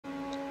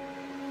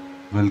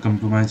Welcome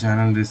to my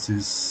channel. This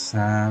is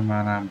Sam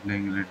and I'm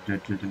playing Red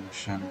Dead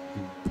Redemption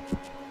 2.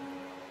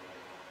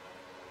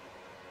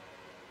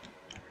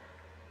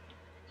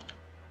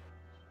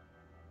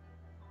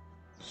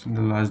 So in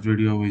the last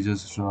video we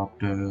just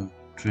dropped a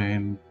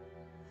train,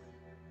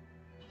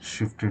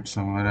 shifted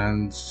somewhere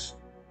else,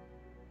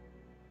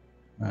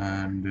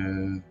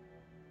 and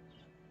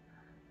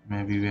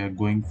maybe we are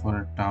going for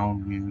a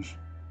town here.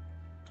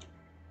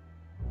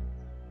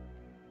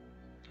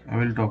 I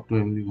will talk to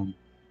everyone.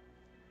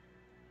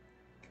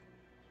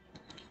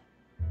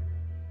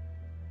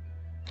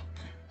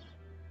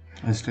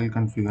 I still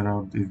can't figure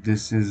out if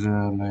this is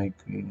like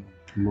a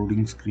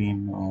loading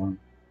screen or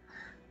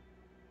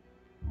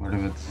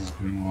whatever this is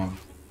going on.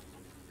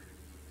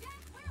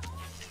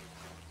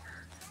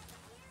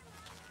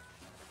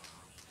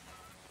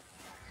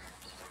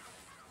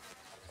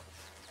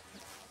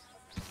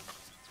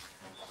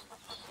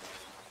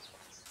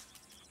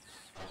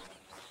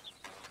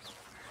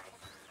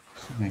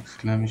 So an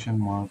exclamation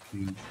mark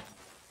here.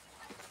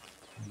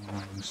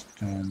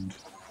 Understand.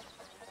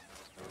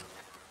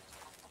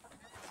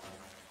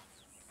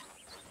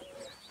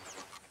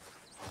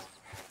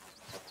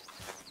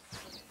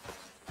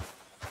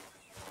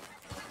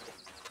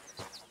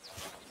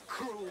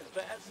 Cruel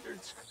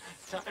bastards.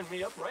 Tying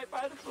me up right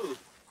by the booth.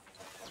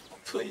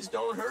 Please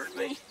don't hurt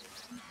me.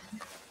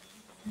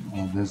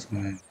 Oh, this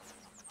guy.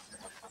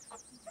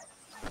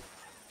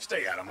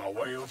 Stay out of my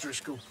way,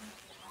 O'Driscoll.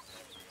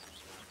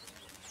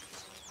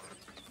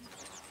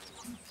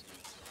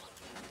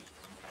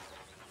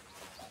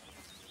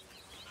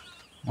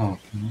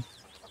 Okay.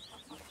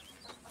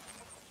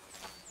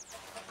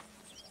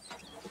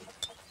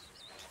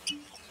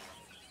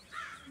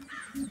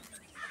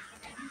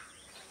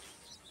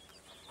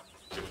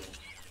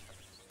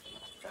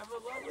 Have a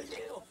lovely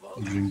meal,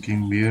 folks.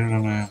 Drinking beer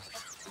on a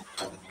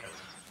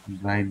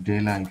bright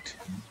daylight.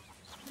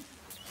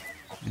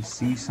 I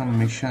see some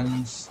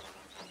missions.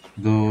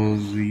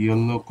 Those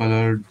yellow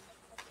colored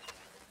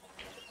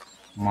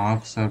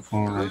marks are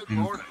for, I Good think,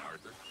 morning,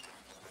 Arthur.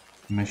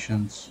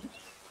 missions.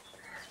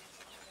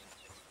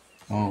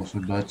 Oh, so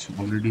Dutch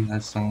already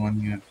has someone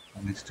here.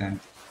 Understand?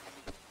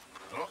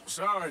 Oh,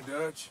 sorry,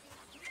 Dutch.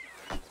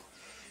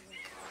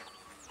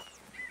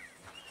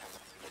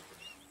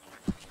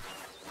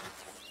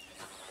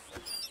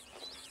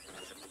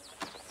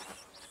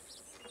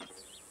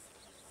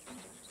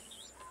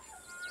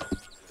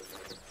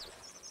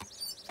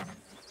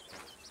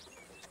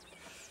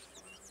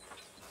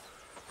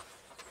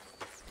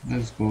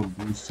 Let's go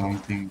do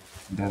something.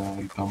 Then I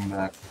will come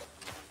back.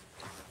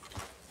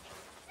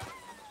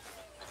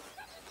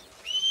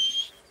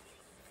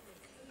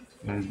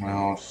 Where is my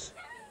horse?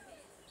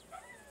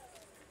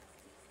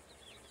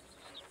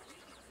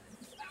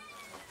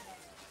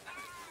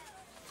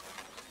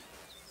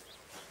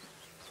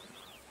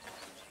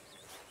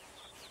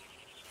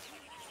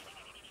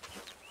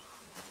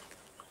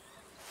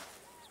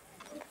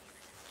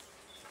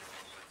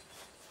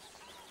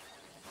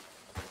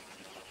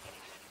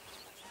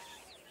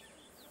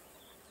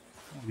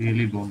 I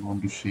really don't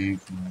want to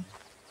shave now.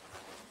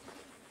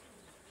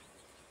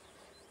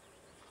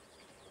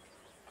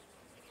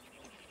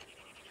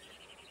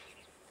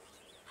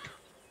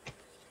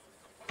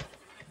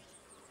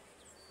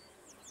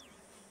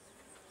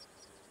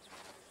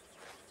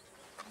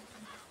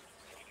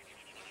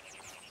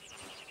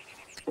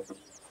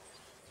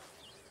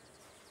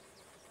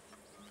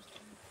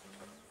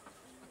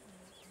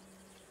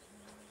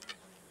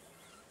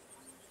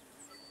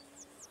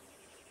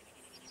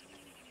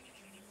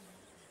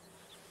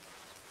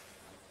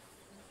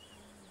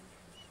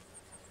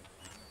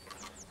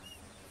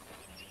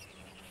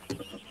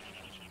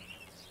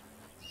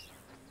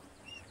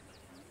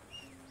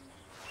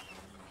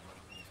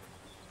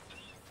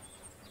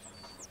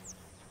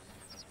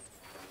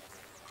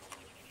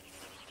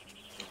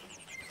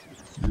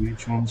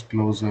 Which one's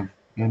closer?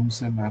 M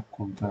से map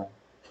खुलता है.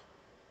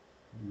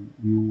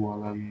 U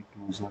वाला ये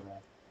closer है.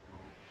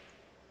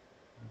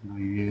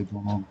 ये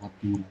दोनों बहुत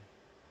दूर है.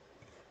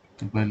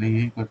 तो पहले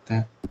यही करते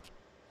हैं.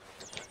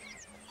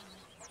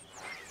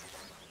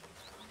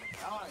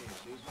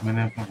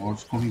 मैंने अपने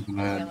हॉर्स को भी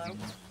बुलाया लेकिन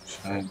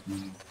शायद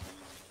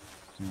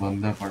ये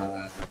बंदा पड़ा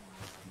है.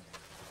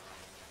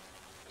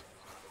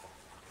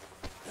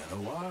 Been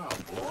a while,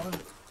 boy.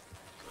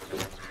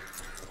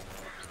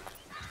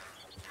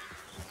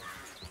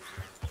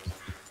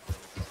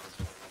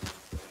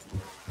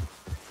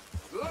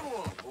 Good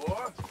one,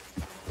 boy.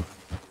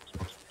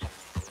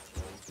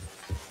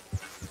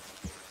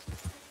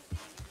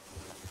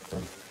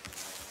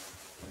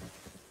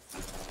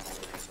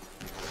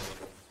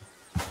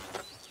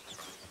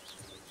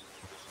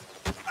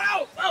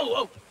 Ow! Oh,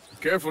 oh!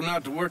 Careful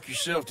not to work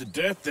yourself to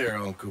death there,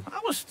 Uncle. I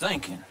was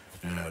thinking.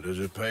 Yeah, does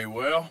it pay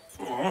well?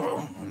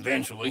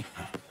 Eventually.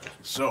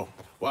 So,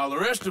 while the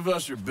rest of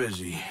us are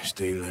busy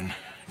stealing,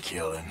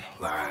 killing,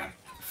 lying,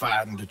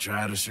 fighting to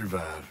try to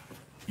survive,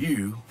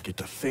 you get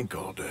to think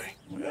all day.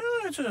 Well,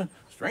 it's a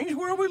strange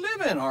world we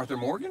live in, Arthur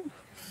Morgan.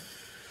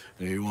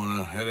 Do you want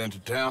to head into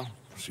town?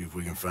 See if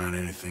we can find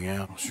anything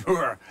out?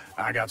 Sure.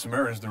 I got some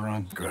errands to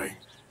run. Great.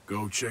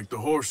 Go check the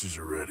horses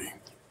are ready.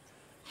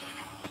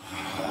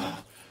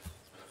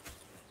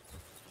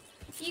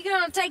 You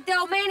gonna take the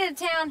old man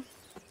into town?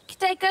 You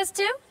take us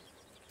too?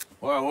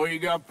 Well, what you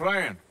got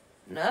planned?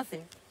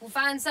 Nothing. We'll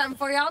find something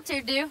for y'all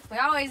to do. We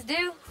always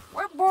do.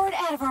 We're bored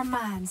out of our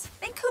minds.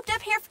 Been cooped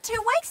up here for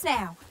 2 weeks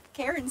now.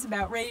 Karen's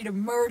about ready to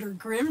murder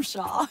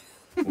Grimshaw.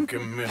 Well,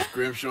 can Miss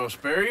Grimshaw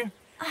spare you?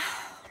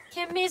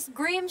 Can Miss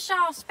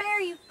Grimshaw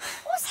spare you?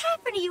 What's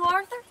happened to you,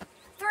 Arthur?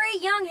 3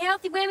 young,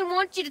 healthy women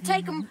want you to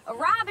take them a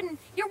robbing.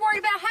 You're worried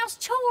about house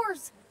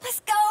chores.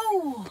 Let's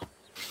go.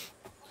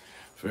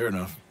 Fair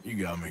enough. You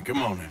got me.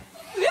 Come on then.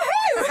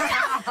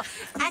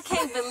 I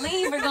can't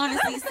believe we're going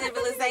to see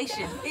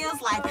civilization.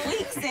 Feels like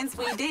weeks since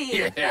we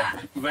did. Yeah,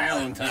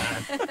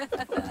 Valentine.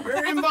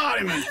 Very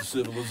embodiment of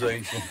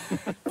civilization.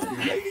 You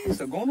ladies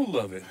are gonna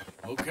love it.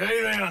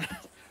 Okay then.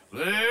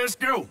 Let's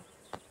go.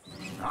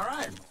 All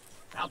right.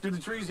 Out through the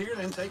trees here,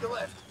 then take a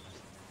left.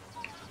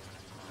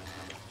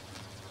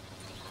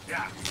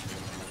 Yeah.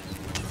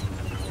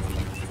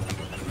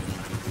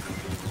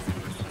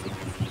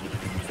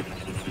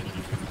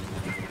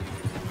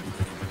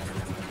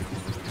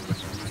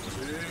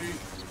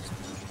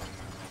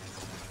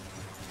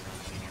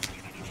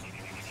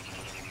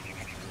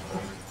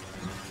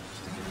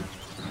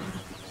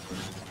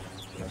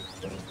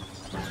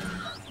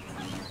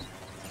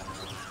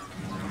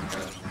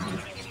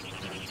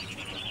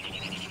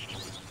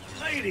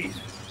 Ladies,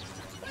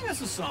 sing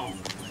us a song.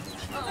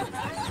 I'm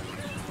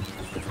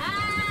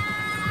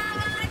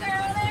a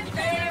girl in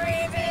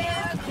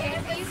Berryville.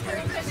 Can't be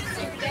screwed 'cause she's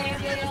too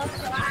damn ill.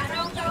 So I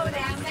don't go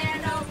down there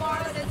no more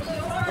with this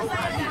blue horse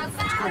right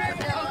outside her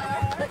door.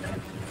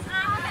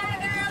 I'm a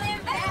girl in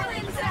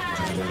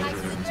Valentine.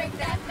 Likes to drink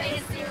that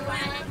fancy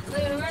wine.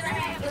 Blue in her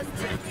hair was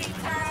 2 feet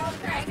tall.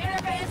 Cracking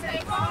her pants,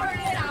 they poured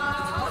it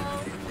all.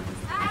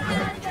 I'm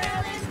a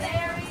girl in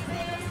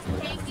Berryville.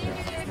 Can't give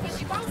it here 'cause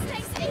she won't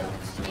stay still.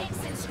 She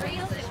kicks and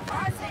squeals and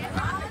parts and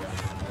rods.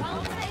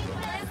 Won't take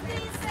less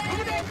than Look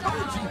at that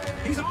poaching.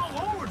 He's all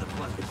over the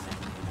place.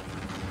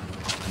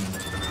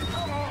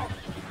 Oh,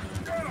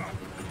 God!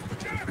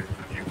 Damn it!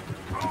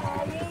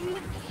 Oh,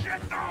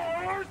 shit, the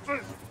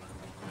horses!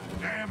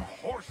 Damn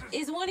horses!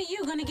 Is one of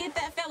you going to get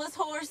that fella's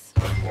horse?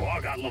 Oh,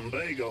 I got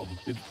lumbago.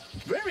 It's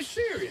very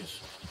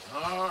serious.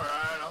 All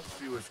right, I'll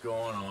see what's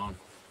going on.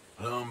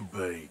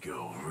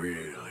 Lumbago,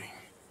 really?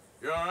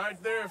 You all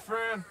right there,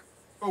 friend?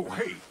 Oh,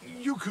 hey,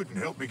 you couldn't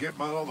help me get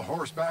my other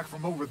horse back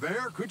from over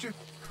there, could you?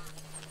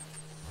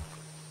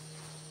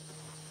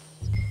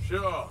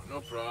 Sure,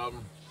 no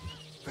problem.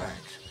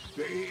 Thanks.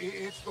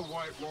 It's the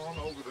white one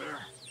over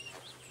there.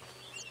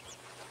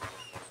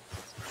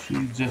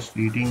 She's just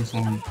eating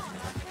some.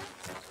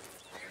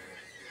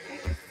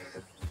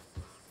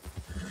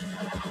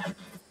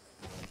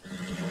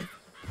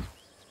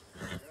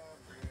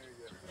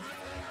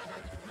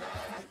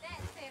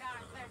 That's it,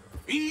 Arthur.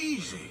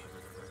 Easy.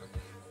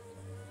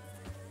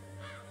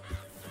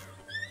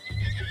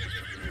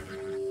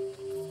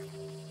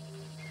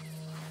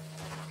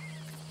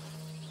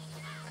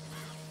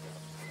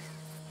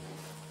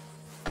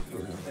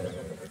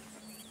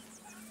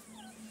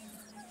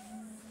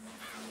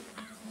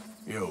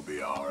 You'll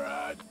be all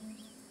right.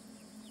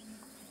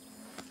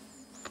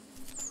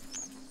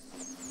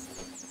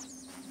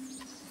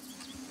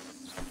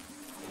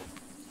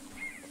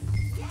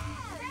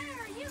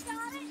 There, you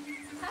got it.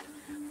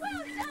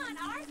 Well done,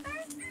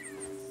 Arthur.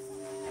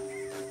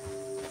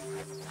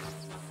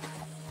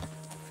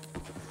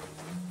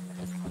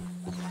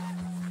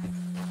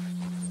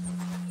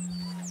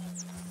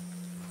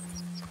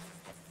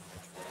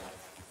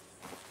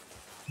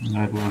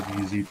 That was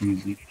easy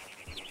peasy.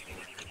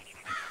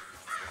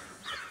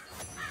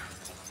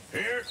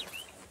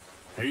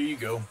 Here you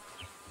go.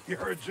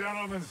 You're a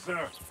gentleman,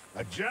 sir.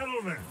 A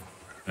gentleman.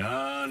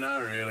 No,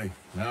 not really.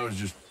 I was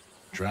just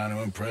trying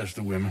to impress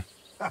the women.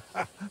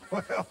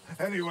 Well,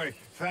 anyway,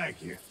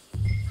 thank you.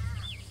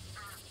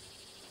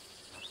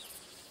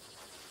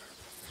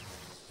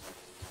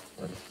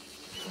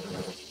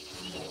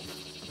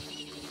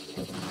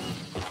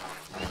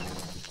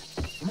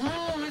 Come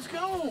on, let's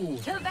go.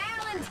 To Valentine.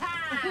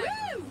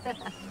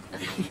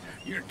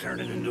 You're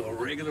turning into a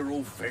regular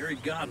old fairy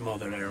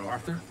godmother there,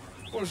 Arthur.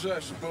 What's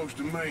that supposed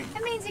to mean?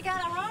 It means you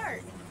got a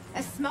heart.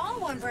 A small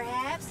one,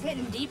 perhaps,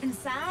 hidden deep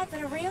inside,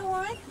 but a real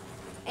one.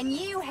 And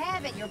you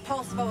haven't, you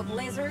repulsive old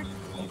lizard.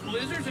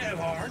 Lizards have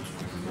hearts.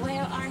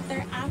 Well,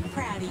 Arthur, I'm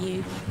proud of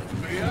you. To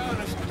be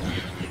honest,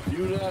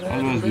 you not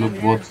having Always been look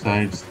here, both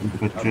sides if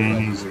the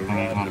train is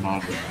coming or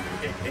not.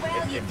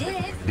 Well, you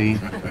did. See?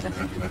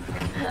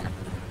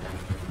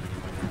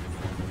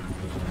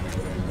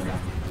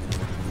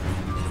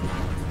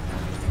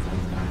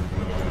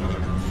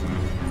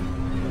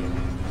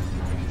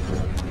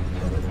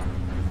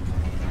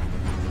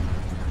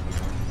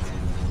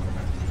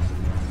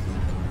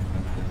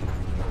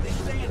 They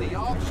say the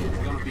auction's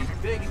gonna be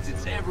biggest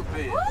it's ever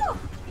been. Woo!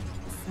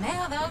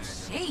 Smell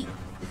those sheep.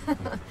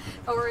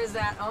 Or is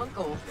that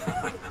Uncle?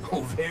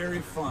 Oh, very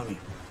funny.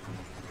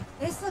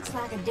 This looks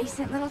like a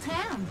decent little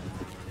town.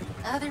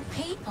 Other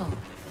people.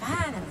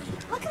 Finally.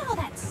 Look at all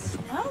that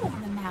snow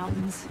on the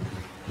mountains.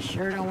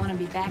 Sure don't want to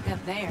be back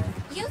up there.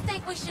 You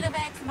think we should have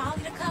asked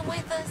Molly to come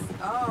with us?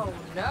 Oh,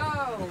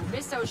 no.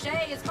 Miss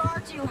O'Shea is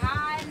far too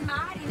high and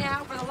mighty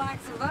now for the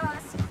likes of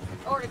us.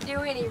 Or to do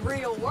any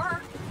real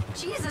work.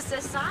 She's a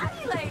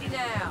society lady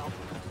now.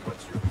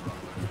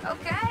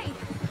 Okay.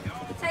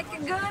 Take a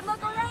good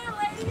look around,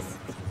 ladies.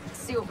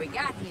 See what we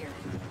got here.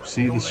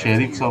 See, the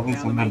sheriff's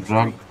office and the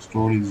drug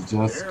store is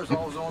just There's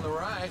always on the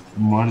right.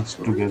 merged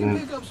Where you can together,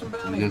 pick up some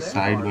bounties just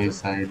there, side by Arthur.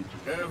 side.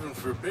 Heaven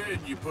forbid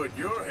you put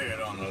your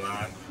head on the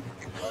line.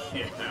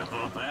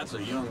 Yeah, that's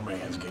a young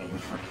man's game.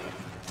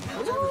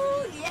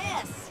 Ooh,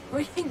 yes.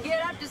 We can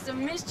get up to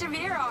some mischief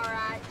here, all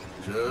right.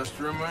 Just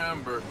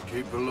remember,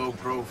 keep a low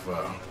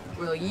profile.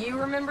 Will you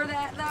remember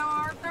that, though,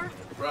 Arthur?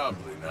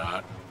 Probably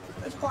not.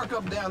 Let's park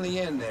up down the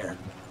end there,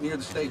 near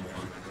the stables.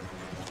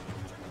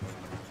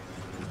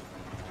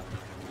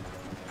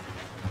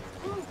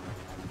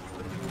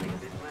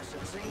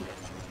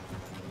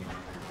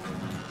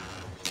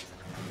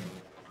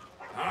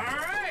 All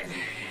right.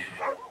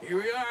 Here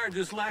we are,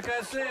 just like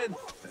I said.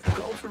 The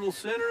cultural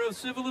center of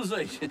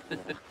civilization.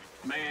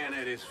 Man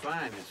at his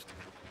finest.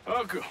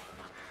 Uncle,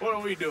 what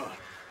are we doing?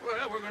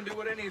 Well, we're gonna do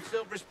what any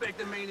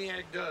self-respecting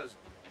maniac does.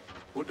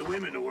 Put the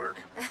women to work.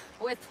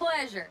 With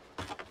pleasure.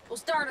 We'll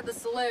start at the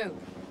saloon.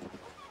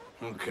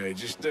 Okay,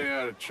 just stay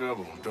out of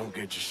trouble. Don't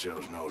get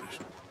yourselves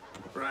noticed.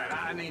 Right,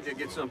 I need to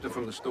get something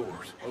from the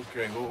stores.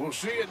 Okay, well, we'll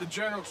see you at the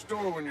general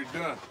store when you're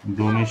done.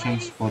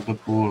 Donations for the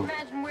poor.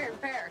 Imagine we're in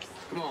Paris.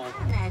 Come on.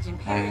 Imagine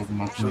I Paris. have So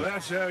nothing.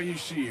 that's how you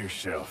see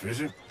yourself, is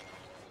it?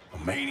 A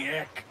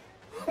maniac?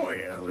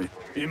 Well,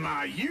 in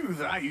my youth,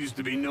 I used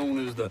to be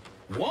known as the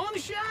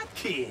one-shot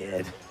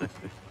kid.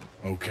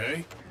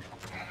 Okay.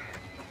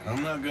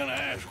 I'm not gonna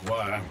ask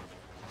why.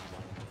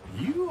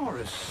 You are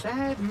a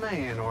sad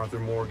man, Arthur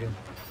Morgan.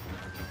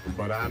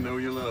 But I know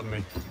you love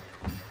me.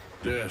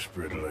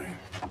 Desperately.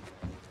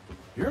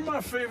 You're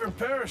my favorite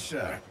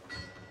parasite.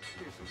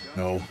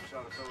 No.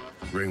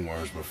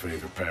 Ringworm's my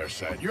favorite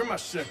parasite. You're my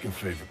second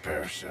favorite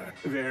parasite.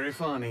 Very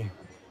funny.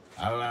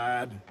 I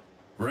lied.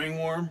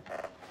 Ringworm.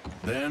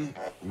 Then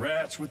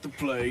rats with the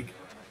plague.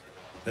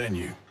 Then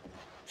you.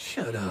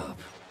 Shut up.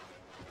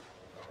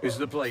 This is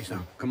the place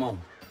now. Come on.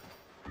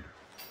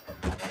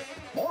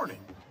 Morning.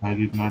 I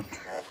did not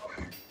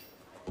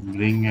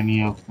bring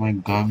any of my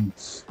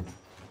guns.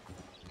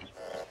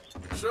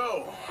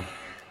 So,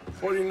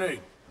 what do you need?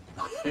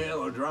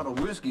 Hell, a drop of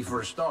whiskey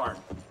for a start.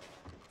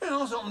 You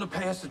know, something to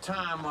pass the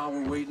time while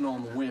we're waiting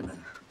on the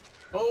women.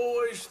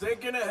 Always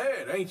thinking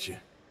ahead, ain't you?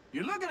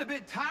 You're looking a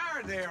bit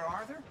tired there,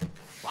 Arthur.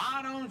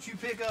 Why don't you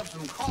pick up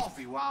some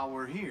coffee while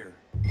we're here?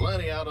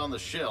 Plenty out on the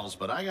shelves,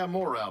 but I got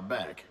more out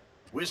back.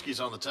 Whiskey's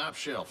on the top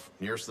shelf,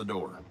 nearest the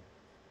door.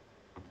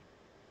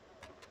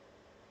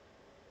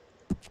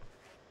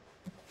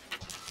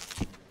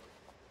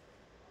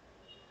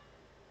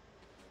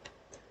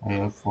 I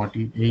have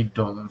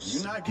 $48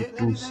 You not getting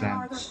 52 anything,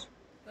 Arthur? cents.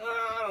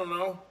 I don't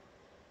know.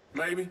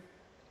 Maybe.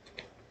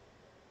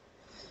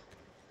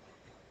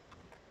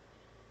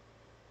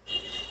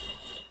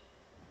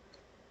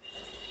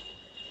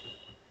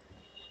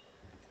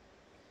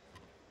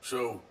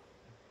 So,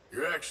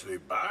 you're actually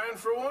buying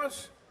for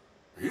once?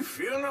 Are you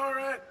feeling all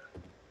right?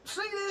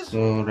 See this?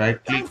 So right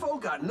Young click,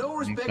 folk got no you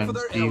respect can for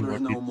their see elders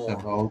what no it's more.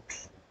 about.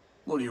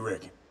 What do you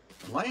reckon?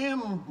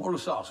 Lamb or the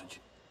sausage?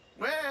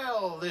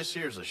 Well, this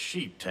here's a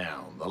sheep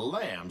town. The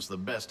lamb's the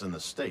best in the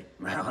state.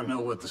 Now I know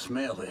what the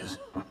smell is.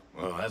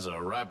 Well, that's a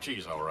ripe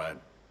cheese, all right.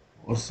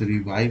 What's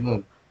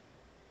Revival?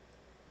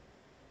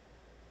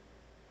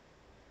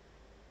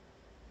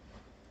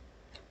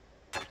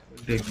 I'll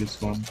take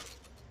this one.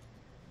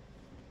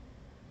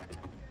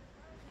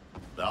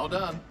 All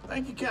done.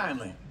 Thank you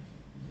kindly.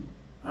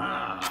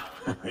 Ah,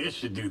 this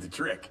should do the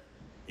trick.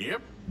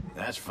 Yep,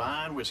 that's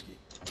fine whiskey.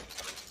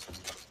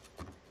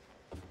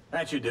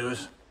 That should do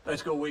us.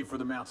 Let's go wait for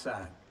them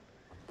outside.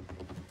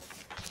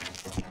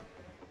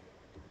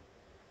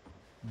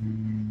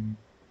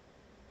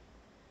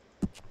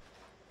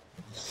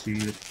 See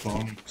the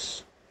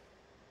tonics.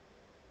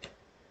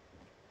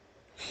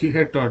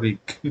 Hair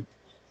tonic.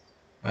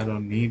 I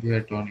don't need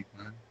hair tonic,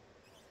 man.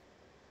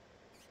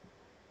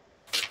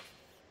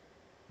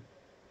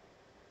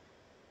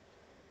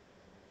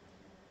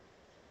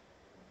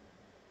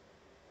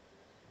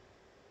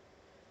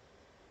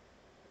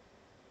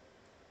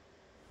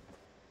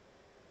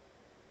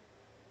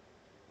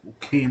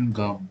 Cocaine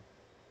gum.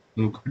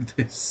 Look at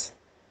this.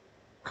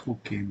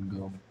 Cocaine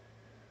gum.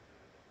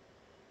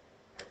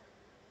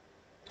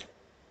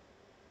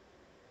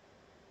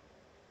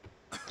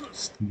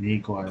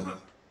 Snake oil.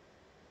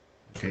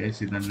 Okay,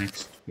 see the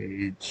next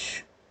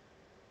page.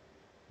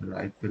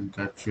 Rifle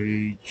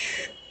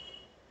cartridge.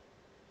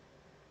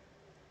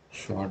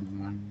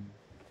 Shotgun.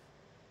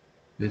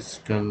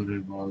 Pistol,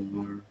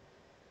 revolver.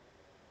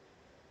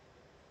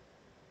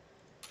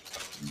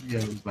 Yeah,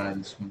 we'll buy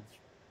this one.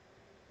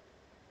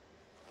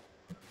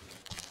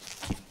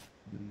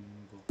 Then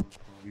go for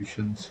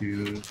provisions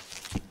here.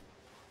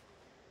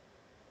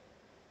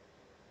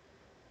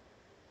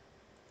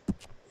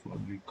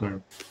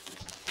 liquor,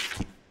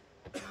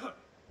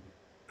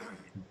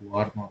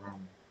 warm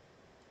around,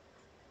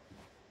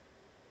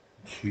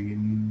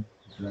 gin,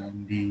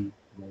 brandy,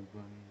 bourbon,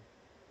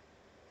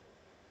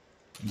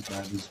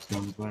 that is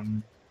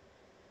bourbon,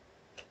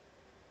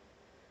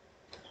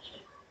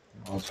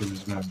 also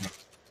this brandy.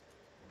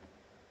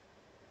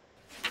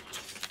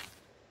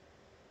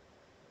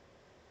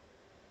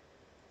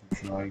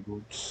 Dry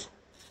goods.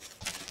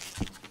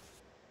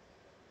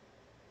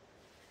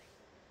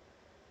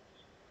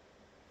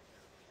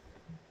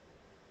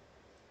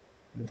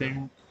 I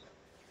think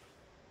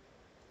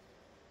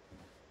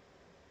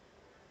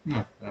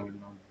no, I will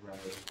not buy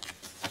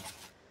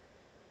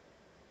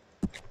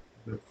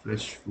the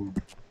fresh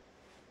food.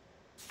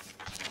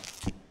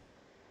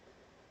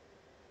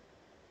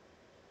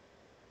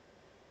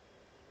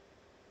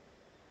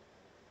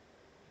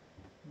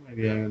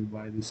 Maybe I will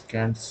buy this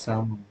canned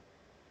salmon.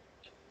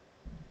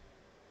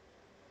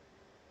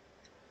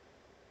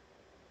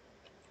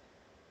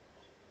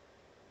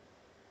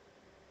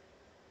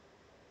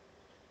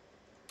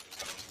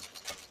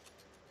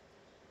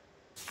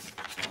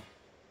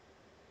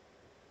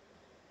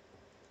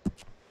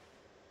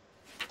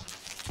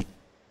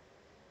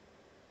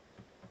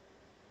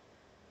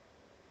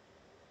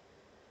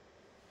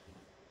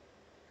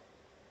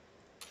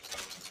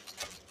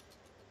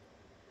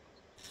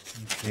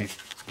 Okay,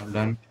 all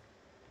done.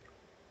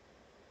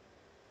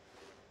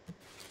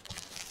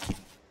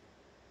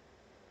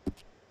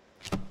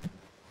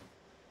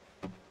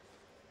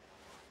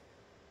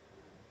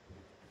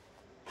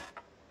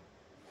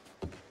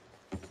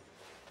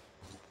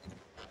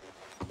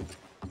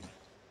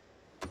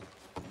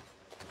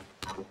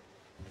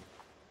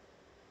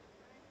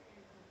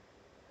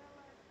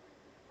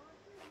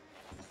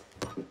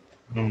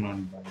 I'm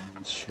not buying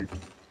this shit.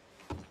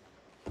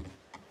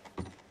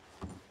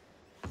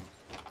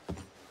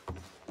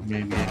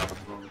 Maybe I can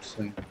go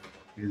outside.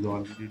 He's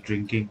already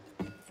drinking.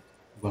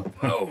 But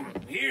Oh,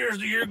 here's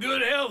to your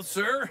good health,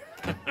 sir.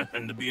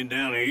 And to being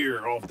down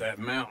here off that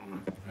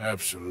mountain.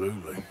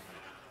 Absolutely.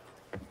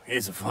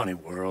 It's a funny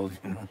world,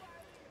 you know.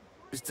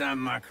 This time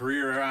in my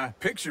career, I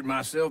pictured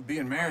myself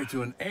being married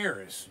to an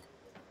heiress.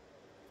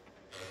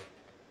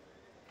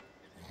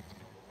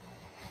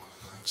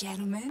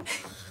 Gentlemen,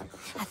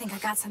 I think I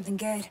got something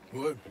good.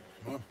 What?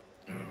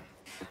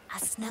 I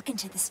snuck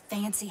into this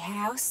fancy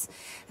house,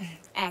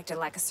 acted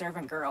like a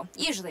servant girl.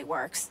 Usually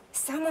works.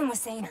 Someone was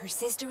saying her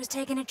sister was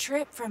taking a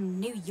trip from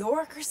New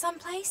York or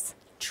someplace.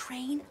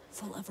 Train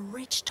full of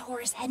rich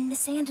tourists heading to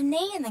Saint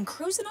Denis and then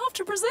cruising off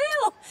to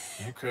Brazil.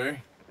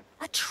 Okay.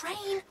 A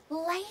train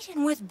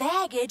laden with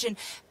baggage and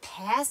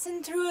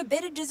passing through a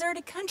bit of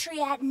deserted country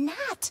at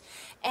night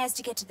as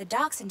to get to the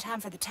docks in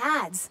time for the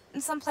tides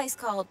in some place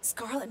called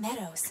Scarlet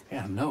Meadows.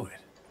 Yeah, I know it.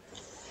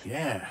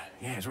 Yeah,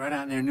 it's right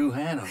out near New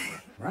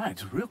Hanover. Right,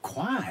 it's real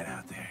quiet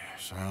out there.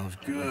 Sounds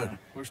good.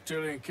 Where's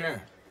Tilly and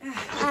Karen?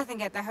 I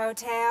think at the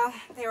hotel.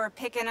 They were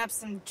picking up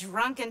some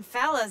drunken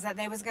fellas that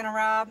they was gonna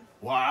rob.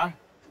 Why?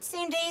 It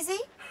seemed easy.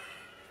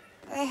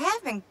 They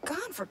have been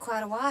gone for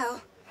quite a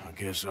while. I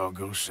guess I'll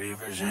go see if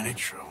there's any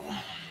trouble.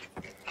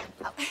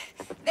 Oh,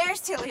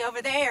 there's Tilly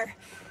over there.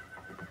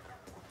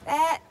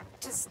 That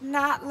does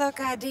not look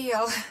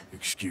ideal.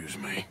 Excuse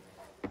me.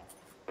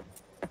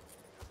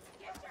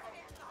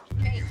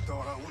 You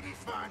thought I wouldn't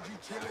find you,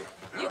 Tilly?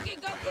 You can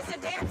go kiss a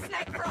damn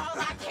snake for all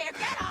I care.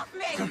 Get off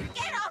me!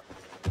 Get off!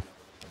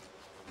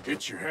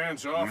 Get your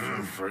hands off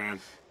her, friend.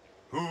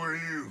 Who are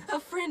you? A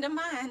friend of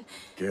mine.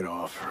 Get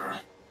off her.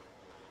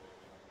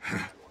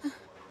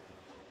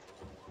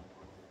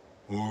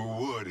 Or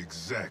what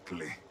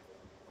exactly?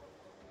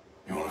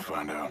 You want to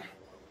find out?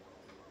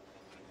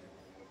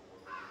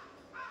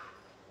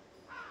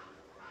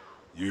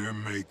 You're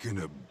making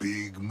a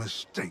big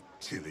mistake,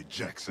 Tilly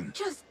Jackson.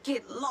 Just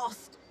get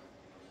lost.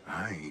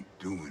 I ain't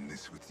doing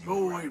this with you.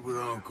 Go wait with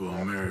Uncle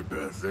and Mary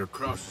Beth. They're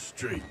across the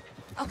street.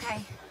 Okay.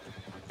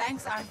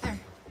 Thanks, Arthur.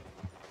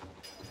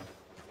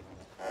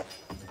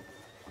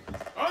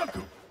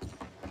 Uncle!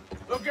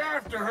 Look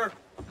after her.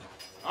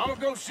 I'm gonna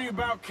go see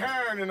about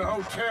Karen in the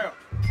hotel.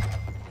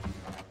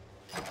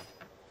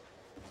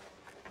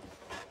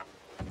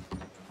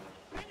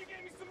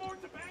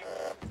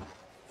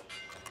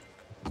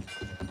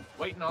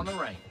 Waiting on the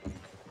rain.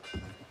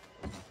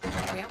 Well,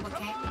 what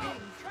can we do?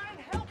 Try and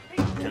help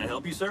people. Can I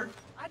help you, sir?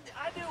 I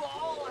do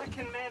all I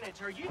can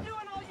manage. Are you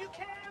doing all you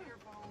can?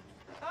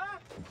 Huh?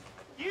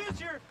 Use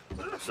your...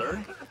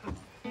 Sir?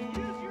 Use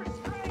your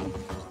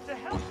strength to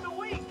help the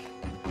weak.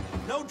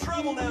 No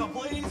trouble now,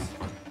 please.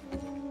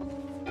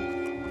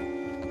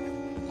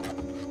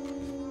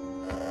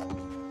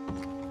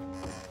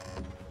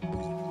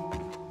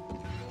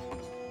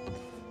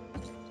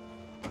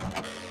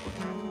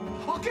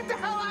 Oh, get the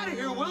hell out of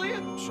here, will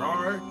you?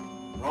 Sorry.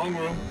 Wrong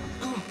room.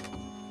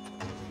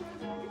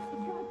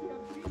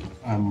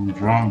 I'm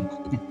drunk.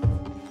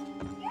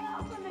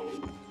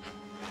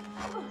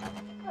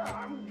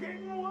 I'm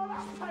getting what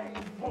I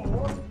paid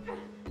for.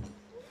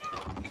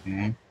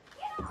 Okay.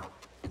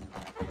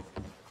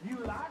 You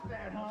like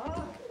that,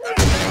 huh?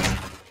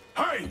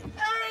 Hey! Who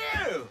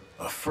are you?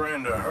 A friend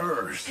friend of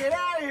hers. Get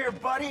out of here,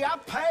 buddy. I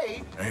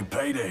paid. Ain't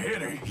paid to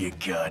hit her, you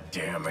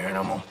goddamn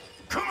animal.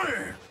 Come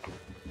here.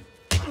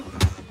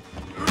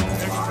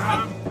 Next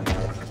time,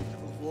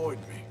 avoid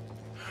me.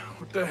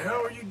 What the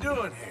hell are you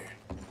doing here?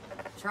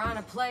 Trying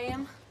to play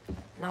him.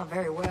 Not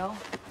very well.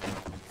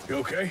 You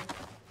okay?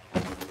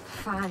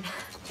 Fine.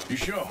 You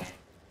sure?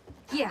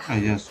 Yeah. I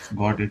just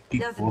got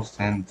 84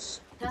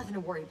 cents. Nothing to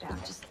worry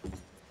about. Just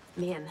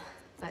men.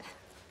 But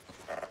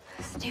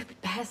stupid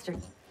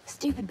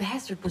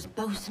bastard was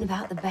boasting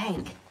about the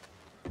bank.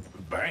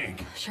 The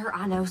bank? Sure,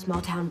 I know small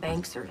town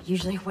banks are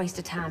usually a waste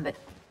of time, but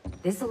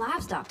this is a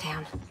livestock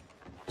town.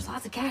 There's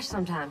lots of cash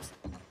sometimes.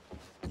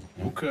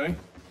 Okay.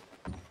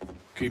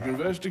 Keep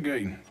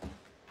investigating.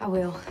 I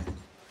will.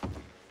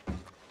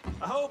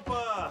 I hope,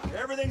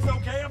 everything's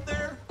okay up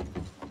there?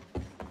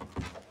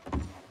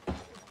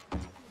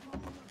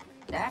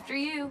 After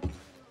you.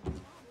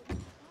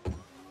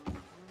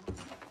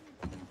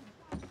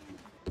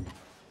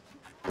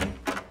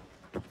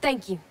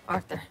 Thank you,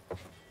 Arthur.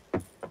 I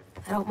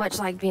don't much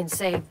like being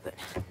saved, but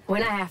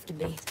when I have to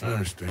be. I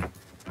understand.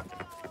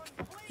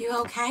 You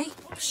okay?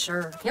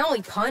 Sure. He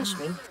only punched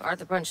me.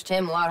 Arthur punched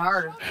him a lot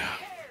harder.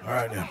 All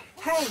right, then.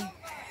 Hey,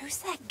 who's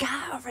that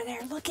guy over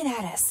there looking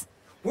at us?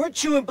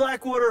 Weren't you in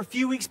Blackwater a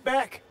few weeks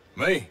back?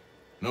 Me?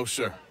 No,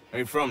 sir.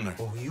 Ain't from there.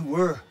 Oh, you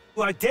were.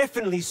 Well, I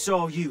definitely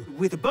saw you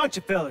with a bunch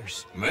of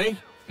fellers. Me?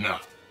 No.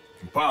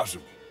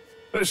 Impossible.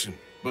 Listen,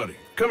 buddy,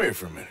 come here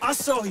for a minute. I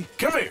saw you.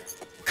 Come here.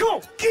 Come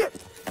on, get!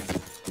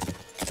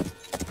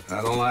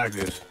 I don't like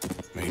this.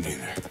 Me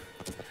neither.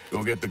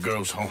 Go get the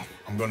girls home.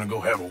 I'm gonna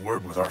go have a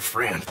word with our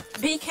friend.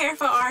 Be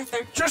careful,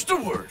 Arthur. Just a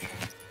word.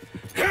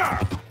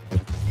 Yeah!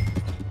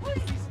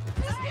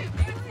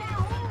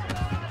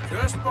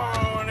 Just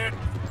borrowing it.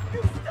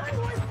 You stay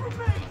away from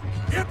me!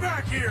 Get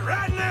back here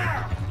right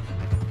now!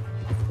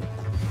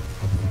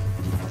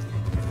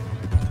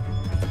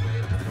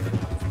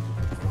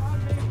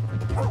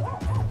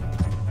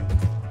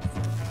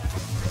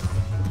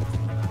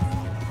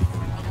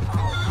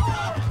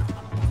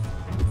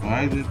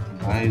 Why is it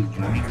guys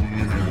running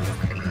together?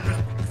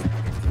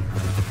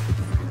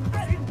 I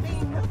didn't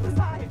mean nothing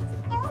by it.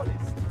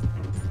 Honest.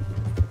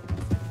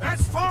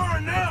 That's far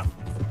enough!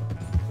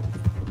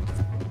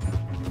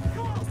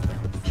 Come on.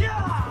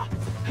 Yeah!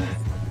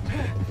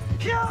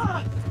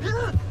 Yeah!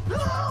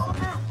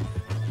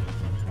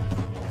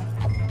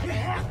 You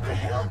have to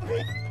help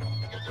me.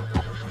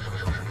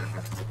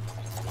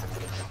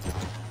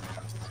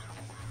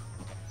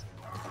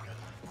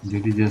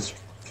 Did he just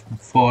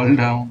fall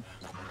down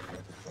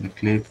the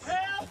cliff?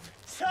 Help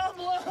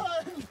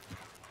someone!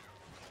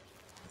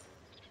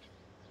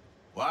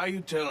 Why are you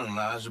telling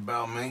lies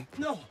about me?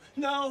 No.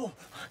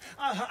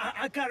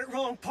 I got it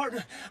wrong,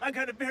 partner. I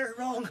got it very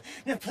wrong.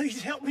 Now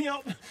please help me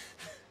out.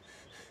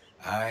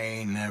 I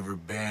ain't never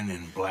been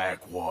in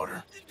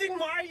Blackwater. Then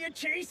why are you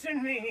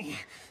chasing me?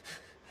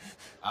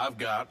 I've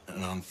got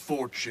an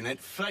unfortunate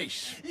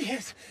face.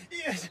 Yes,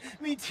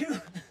 me too.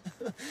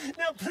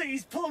 Now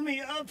please pull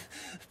me up.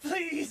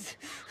 Please.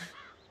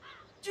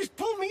 Just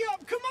pull me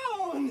up, come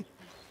on.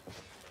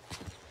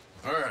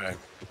 All right,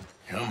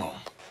 come on.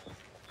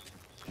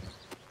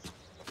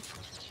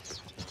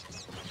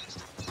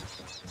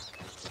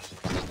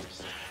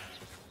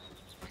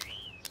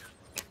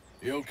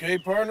 You okay,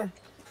 partner?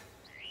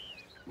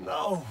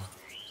 No.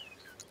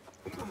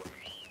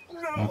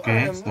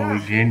 Okay, so we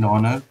gained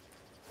honor.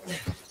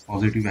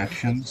 Positive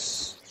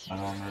actions are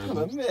I'm a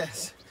honorable.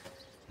 mess.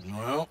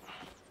 Well,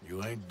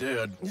 you ain't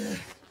dead.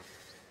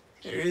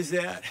 There is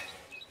that.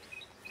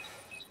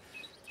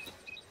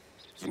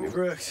 Jimmy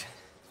Brooks.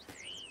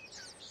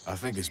 I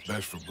think it's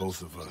best for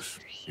both of us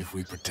if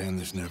we pretend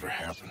this never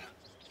happened.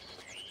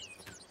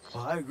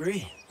 Well, I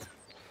agree.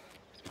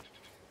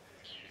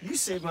 You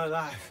saved my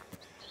life.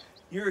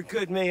 You're a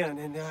good man,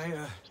 and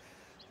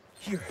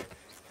here.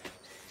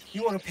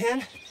 You want a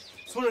pen?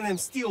 It's one of them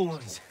steel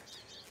ones.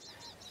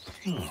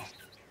 Oh.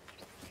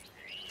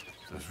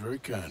 That's very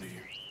kind of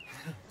you.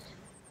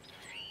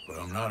 But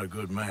I'm not a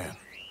good man,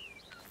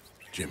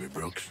 Jimmy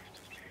Brooks.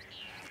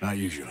 Not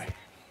usually.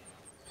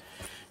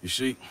 You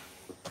see,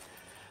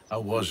 I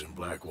was in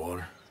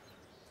Blackwater.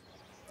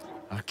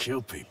 I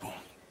killed people.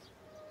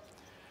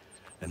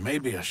 And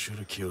maybe I should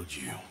have killed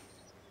you.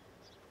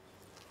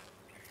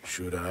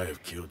 Should I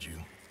have killed you,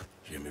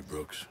 Jimmy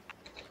Brooks?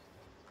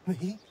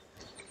 Me?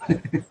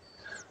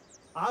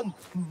 I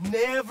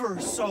never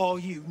saw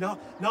you. Not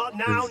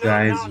now. This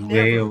guy is not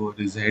way never. over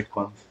his head Think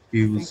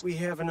confused we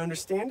have an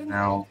understanding?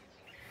 now.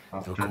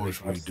 After Of course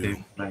the we first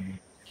do. planning.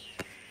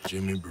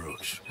 Jimmy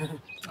Brooks.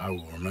 I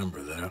will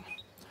remember that.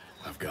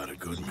 I've got a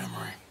good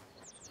memory.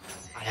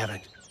 I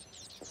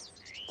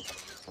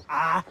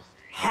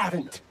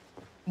haven't.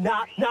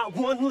 Not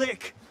one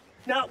lick.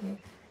 Not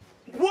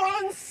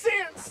 1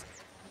 cent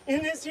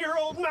in this here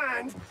old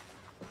mind.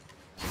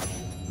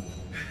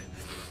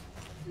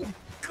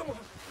 Come on.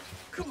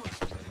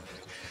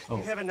 Oh.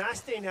 You have a nice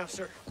day now,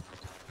 sir.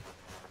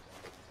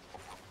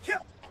 Yeah.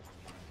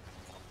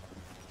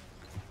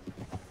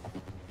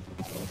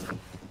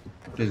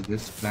 What is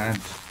this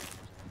plant?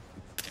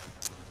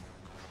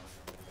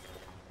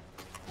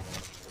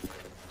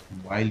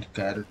 wild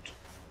carrot.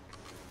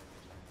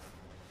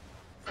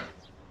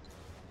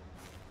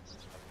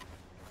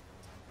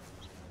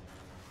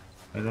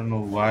 I don't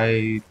know why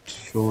it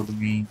showed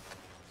me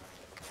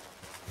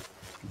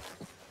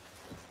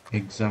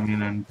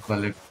examine and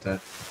collect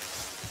that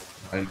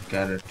wild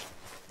carrot.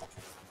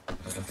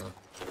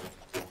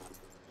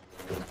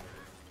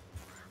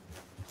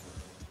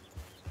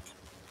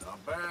 Not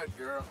bad,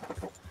 girl.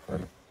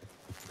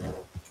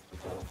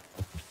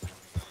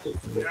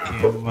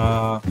 Became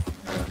Hello.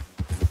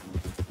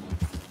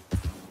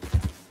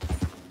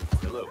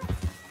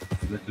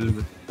 a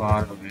little bit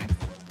far away,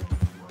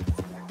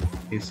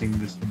 facing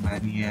this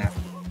maniac.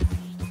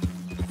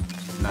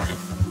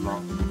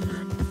 Wrong.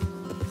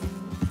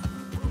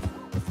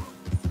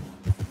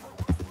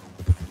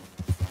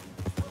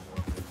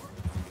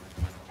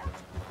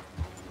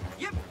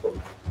 Yep.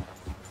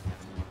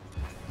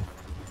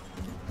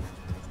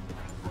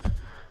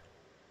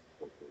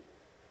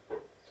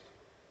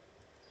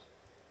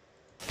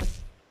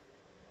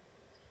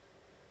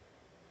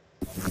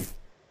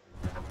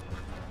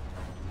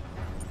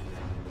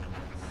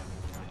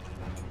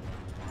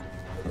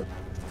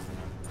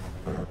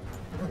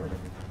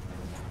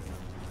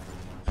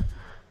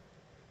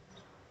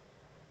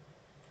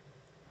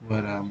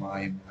 Where am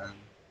I, man?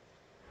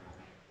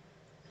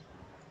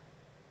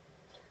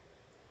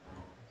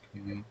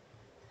 Okay.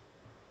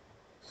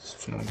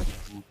 Start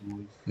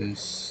with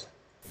this.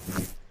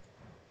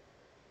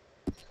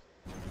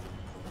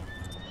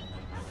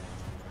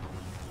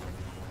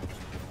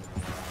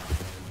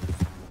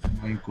 Am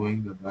I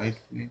going the right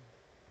way?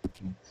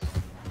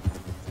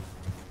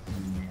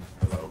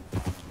 Hello.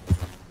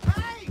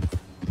 Hey,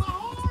 my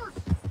horse!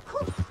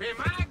 Am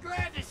I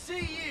glad to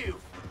see you?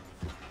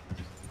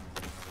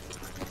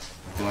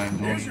 Do I know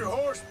Here's you? your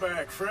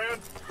horseback,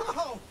 friend.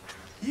 Oh,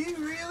 you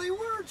really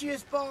were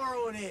just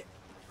borrowing it.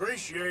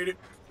 Appreciate it.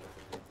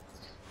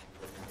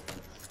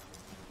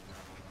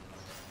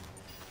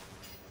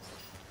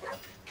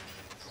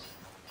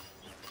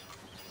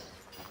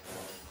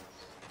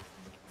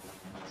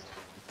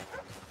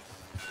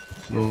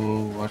 So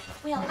what?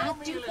 Well,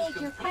 I do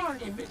beg your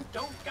pardon.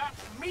 Don't got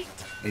meat.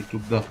 I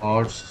took the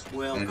horse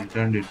and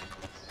returned it.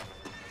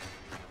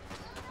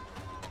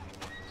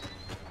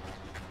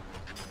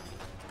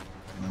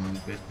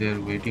 Bet they're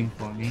waiting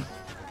for me.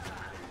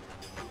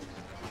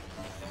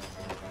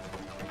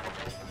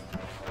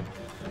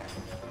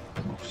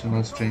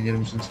 Optional stranger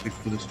mission. Stick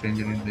to the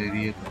stranger in the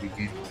area to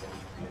begin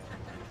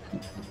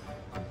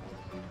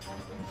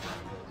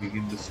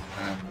the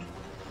stand.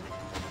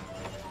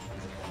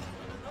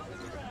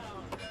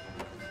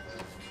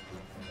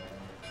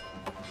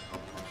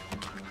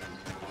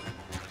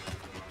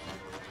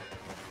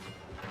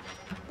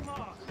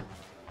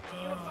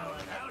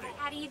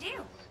 How do you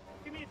do?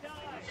 Give me a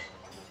dive.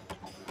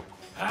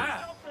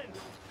 Ah! Something.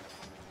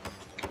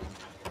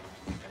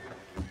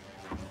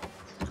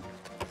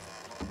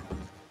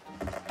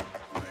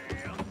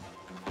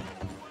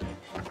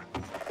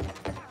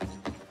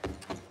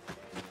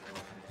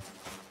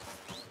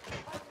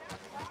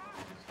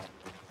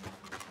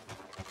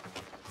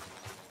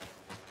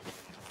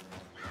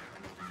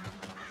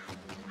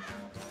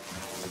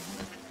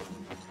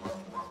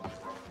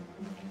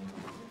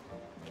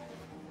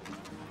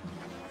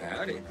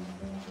 Howdy.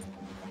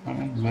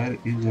 And where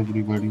is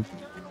everybody?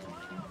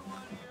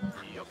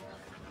 Yep.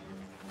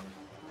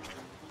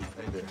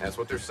 That's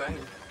what they're saying.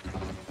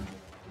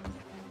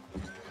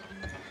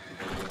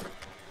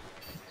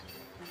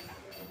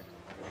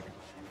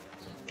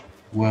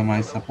 Who am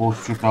I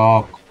supposed to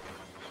talk?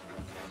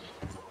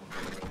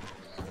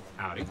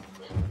 Howdy.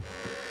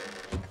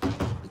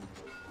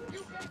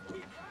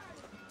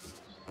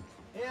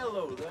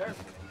 Hello there.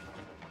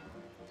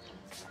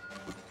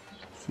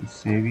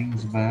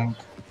 Savings bank.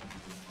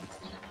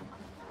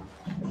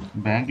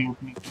 Bank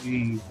looking to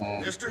be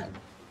Mister?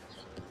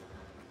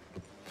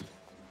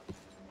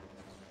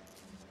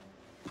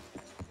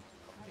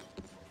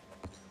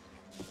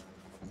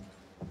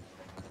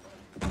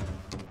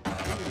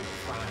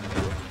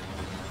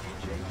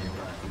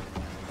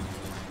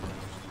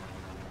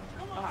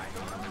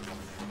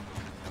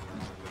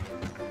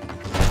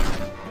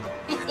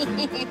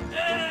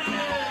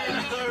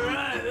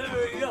 Alright,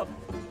 there we go.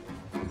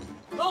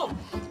 Oh,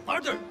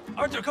 Arthur!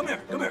 Arthur, come here,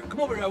 come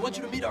over here. I want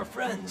you to meet our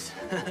friends.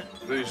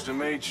 Pleased to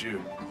meet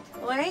you.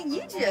 Well, ain't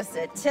you just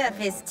a tough,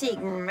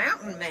 hysteric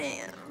mountain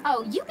man?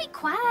 Oh, you be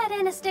quiet,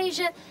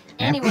 Anastasia.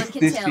 Anyone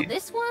can tell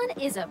this one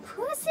is a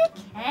pussy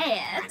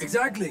cat.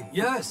 Exactly,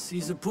 yes,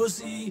 he's a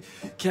pussy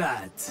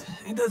cat.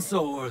 Ain't that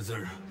so,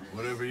 Arthur?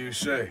 Whatever you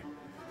say.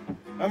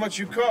 How much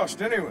you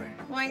cost, anyway?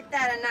 Well, ain't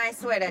that a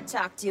nice way to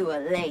talk to a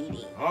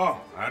lady? Oh,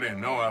 I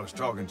didn't know I was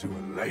talking to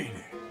a lady.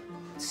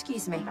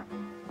 Excuse me.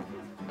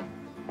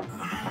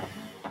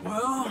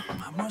 Well,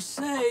 I must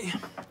say,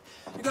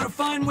 you got a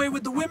fine way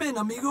with the women,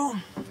 amigo.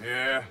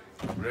 Yeah,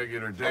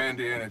 regular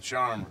dandy and a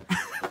charmer.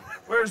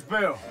 Where's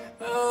Bill?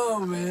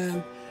 Oh,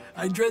 man,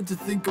 I dread to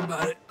think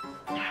about it.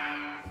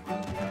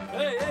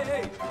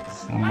 Hey!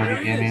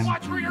 Somebody came in.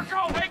 Watch where you're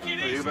going. Take it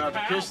Are you easy, about to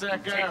pal. kiss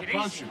that guy Take or it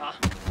punch easy, him? huh?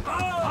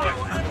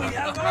 Oh, and we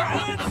have our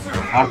answer.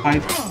 Our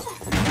fight.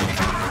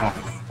 Oh.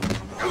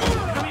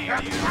 Come here,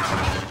 you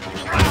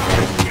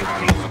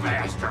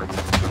bastard.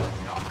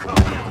 Oh, come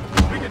on.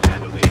 We can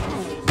handle these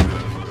fools.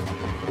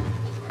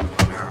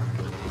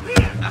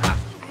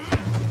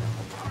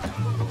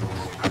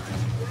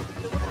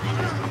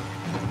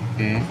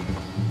 Okay.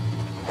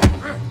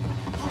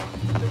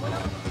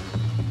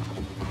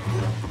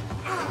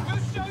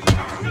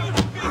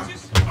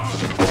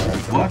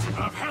 What?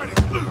 I've had it.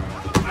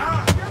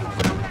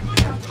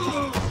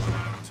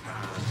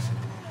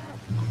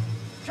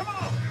 Come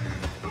on.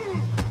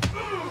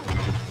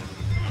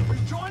 Are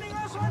you joining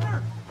us,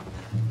 Arthur?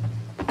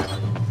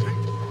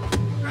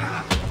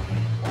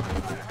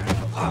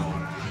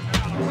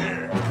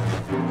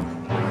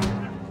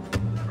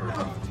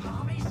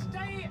 Tommy,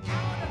 stay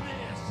out of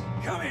this.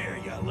 Come here,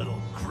 you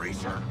little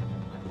greaser.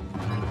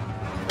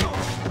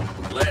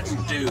 Let's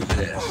do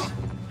this.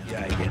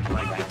 Yeah, you get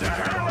like that.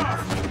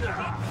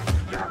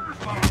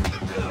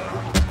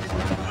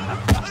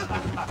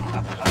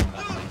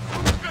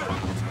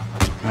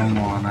 Come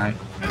on, I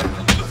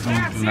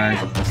don't like.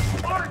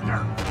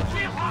 Arthur,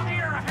 give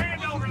Javier a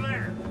hand over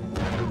there.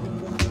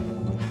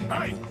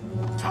 Hey,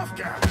 tough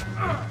guy.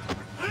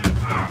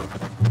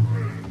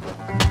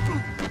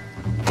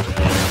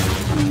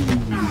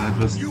 That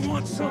was. You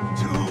want some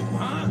too,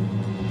 huh?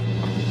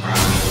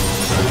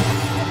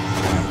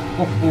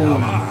 Oh,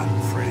 Come on,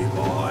 pretty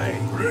boy.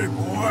 Pretty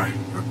boy?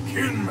 You're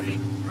kidding me.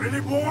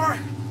 Pretty boy?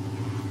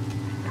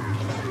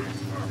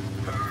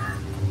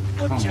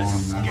 What Come you on,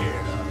 scared man.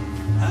 of?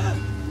 Huh?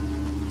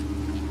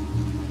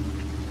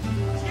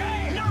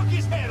 Knock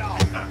his head off!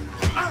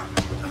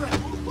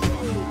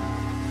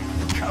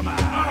 Come on.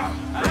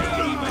 I ain't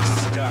even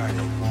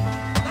started.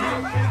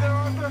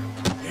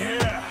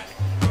 Yeah.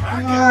 I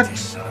got What?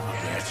 this son of a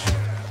bitch.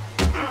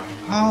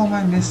 How am I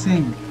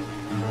missing?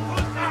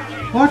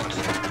 What?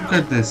 Look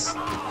at this.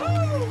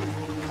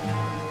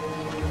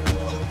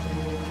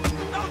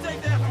 Don't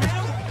take that from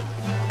him.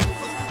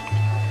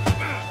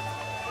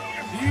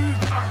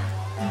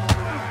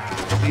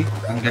 See,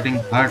 I'm getting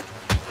hurt.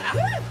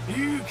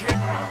 You can.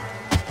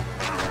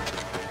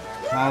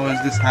 How is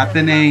this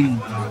happening?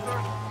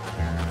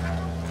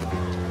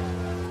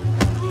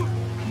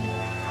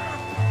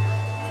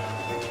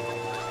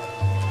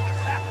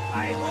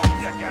 I hope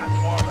you got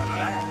more than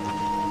that.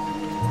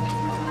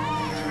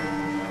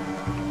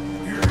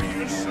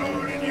 You're so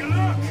and you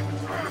look.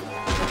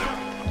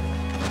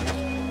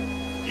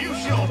 You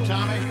show him,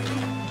 Tommy.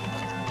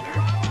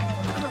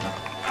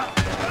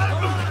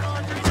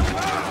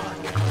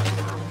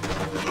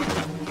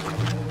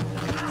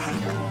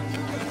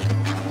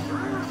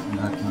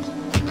 That must.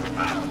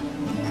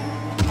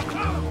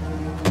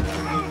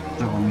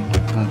 Tommy,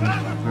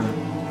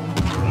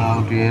 how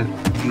dare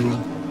you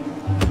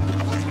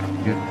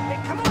get. Hey,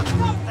 come on,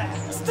 stop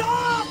that!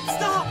 Stop!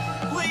 Stop!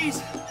 Please!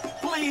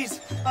 Please!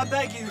 I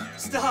beg you,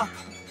 stop!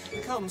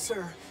 Come,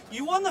 sir.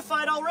 You won the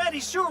fight already.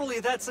 Surely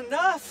that's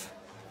enough.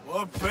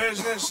 What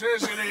business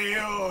is it of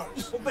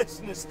yours? No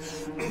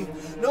business.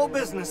 No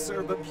business,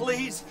 sir, but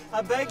please,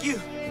 I beg you.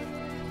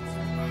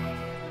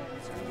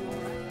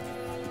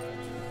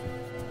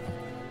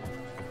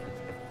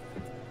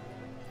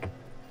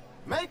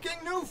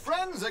 Making new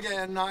friends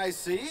again, I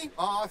see,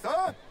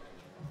 Arthur.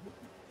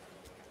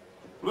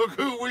 Look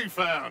who we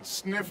found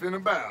sniffing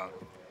about.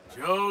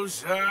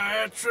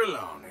 Josiah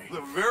Trelawney.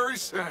 The very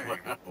same.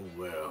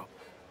 Well,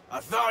 I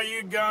thought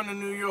you'd gone to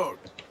New York.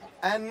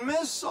 And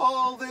miss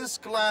all this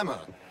glamour.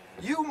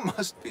 You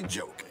must be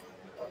joking.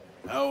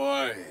 How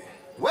are you?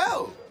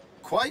 Well,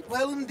 quite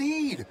well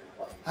indeed.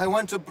 I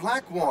went to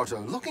Blackwater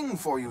looking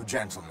for you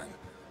gentlemen.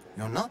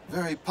 You're not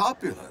very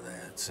popular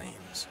there, it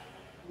seems.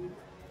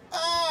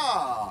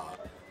 Ah!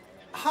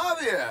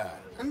 Javier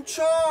and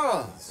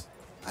Charles.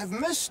 I've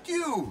missed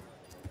you.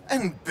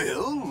 And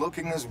Bill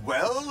looking as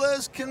well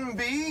as can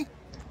be.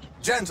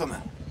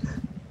 Gentlemen,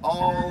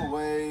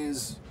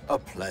 always a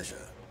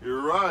pleasure.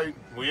 You're right.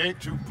 We ain't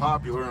too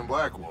popular in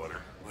Blackwater.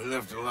 We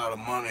left a lot of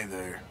money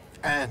there.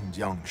 And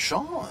young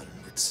Sean,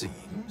 it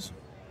seems.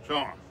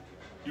 Sean,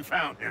 you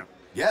found him.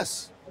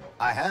 Yes,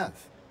 I have.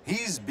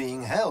 He's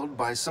being held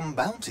by some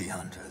bounty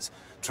hunters,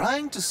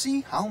 trying to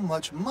see how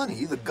much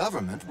money the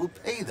government will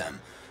pay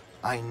them.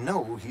 I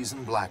know he's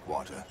in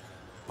Blackwater,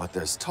 but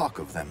there's talk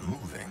of them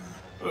moving.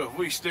 Well, if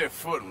we step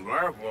foot in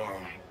Blackwater...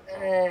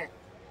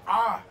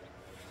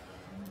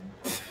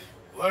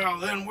 Well,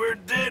 then we're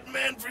dead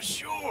men for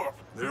sure.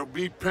 There'll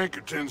be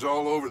Pinkertons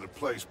all over the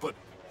place, but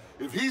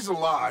if he's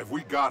alive,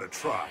 we gotta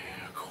try.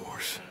 Yeah, of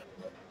course.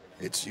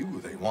 It's you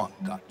they want,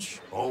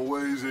 Dutch.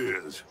 Always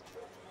is.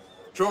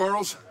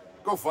 Charles,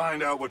 go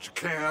find out what you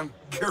can,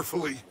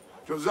 carefully.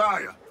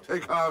 Josiah,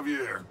 take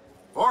Javier.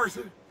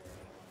 Arthur,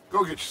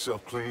 go get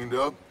yourself cleaned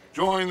up.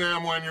 Join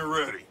them when you're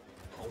ready.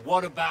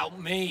 What about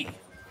me?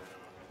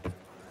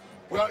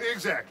 Well,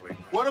 exactly.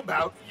 What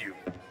about you?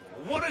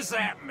 What does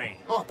that mean?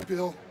 Oh,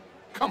 Bill,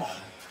 come on.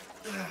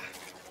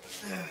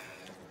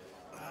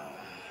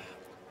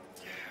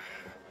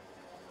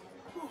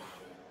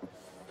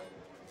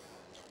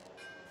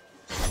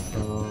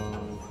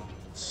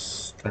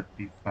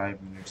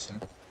 35 minutes.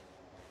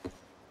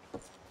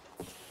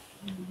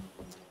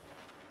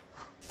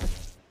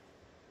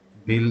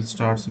 Bill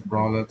starts the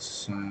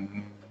brawlers. I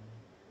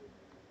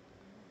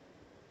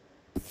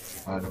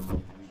don't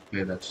know. We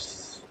play that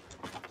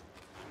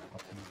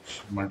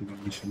multiple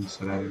missions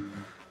around.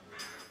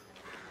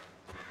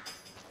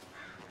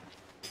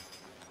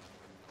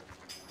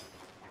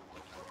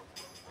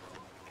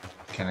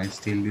 Can I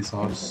steal this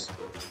horse?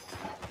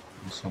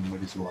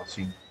 Somebody's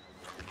watching.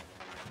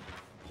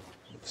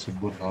 It's a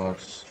good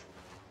horse.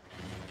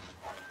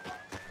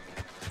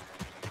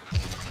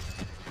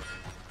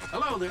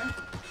 Hello there.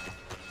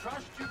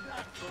 Trust your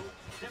gut,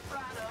 folks. Step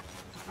right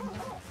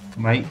up.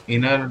 My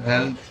inner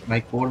health, my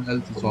core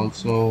health is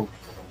also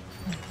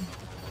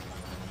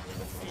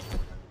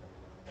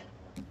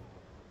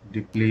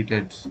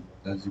depleted,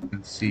 as you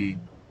can see.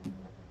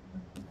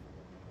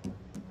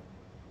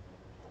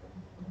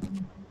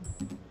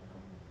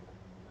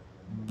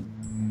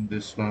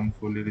 This one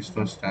fully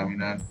restores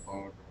stamina and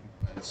power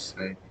by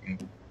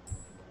cycling.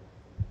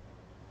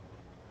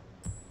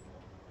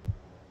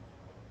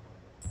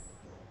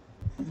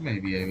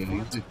 Maybe I will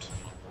use it.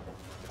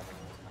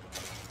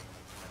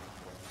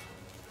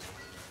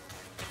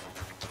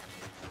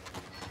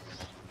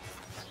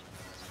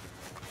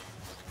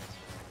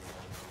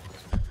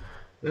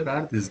 Where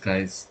are these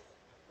guys?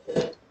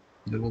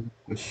 There was a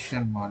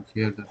question mark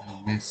here that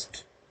I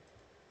missed.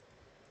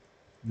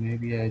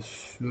 Maybe I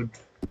should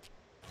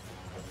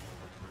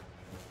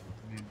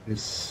make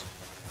this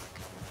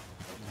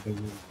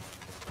double.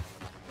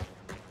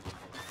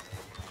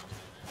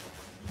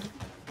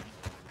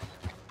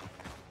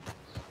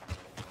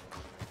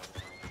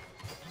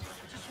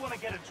 I just want to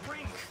get a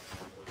drink.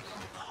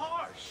 I'm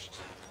parched.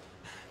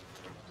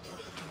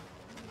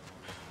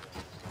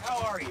 How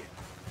are you?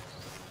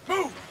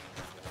 Move!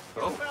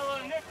 Oh,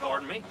 fella Nickel.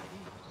 Pardon me?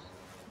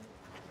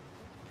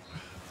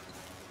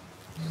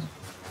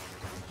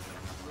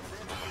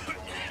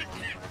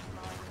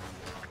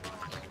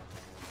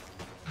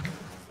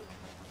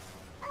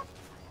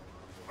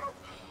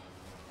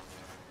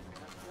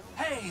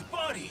 Hey,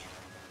 buddy.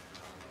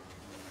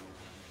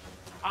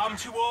 I'm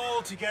too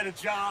old to get a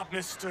job,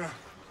 mister.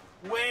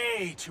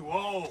 Way too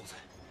old.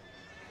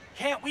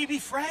 Can't we be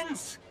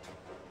friends?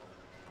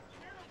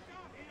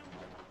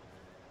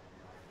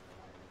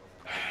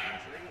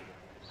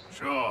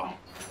 Sure.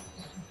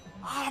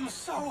 I'm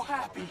so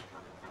happy.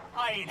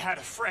 I ain't had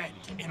a friend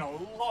in a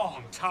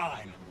long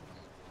time.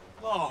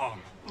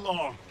 Long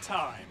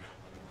time.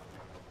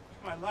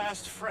 My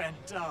last friend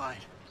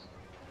died.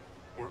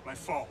 Weren't my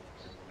fault.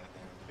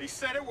 They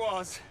said it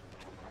was,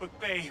 but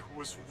they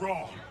was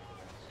wrong.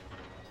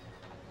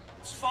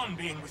 It's fun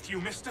being with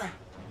you, mister.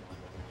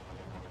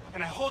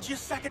 Can I hold you a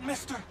second,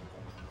 mister?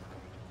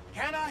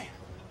 Can I?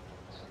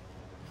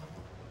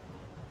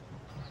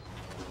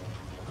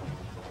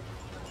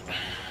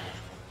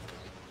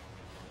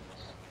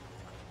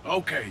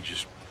 Okay,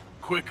 just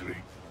quickly.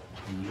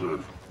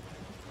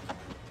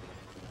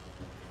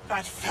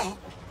 That felt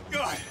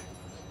good.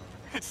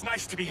 It's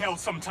nice to be held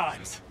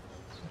sometimes.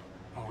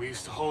 Oh, we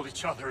used to hold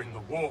each other in the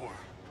war.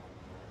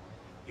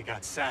 You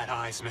got sad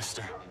eyes,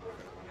 mister.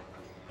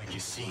 Like you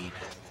seen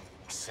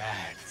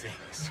sad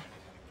things.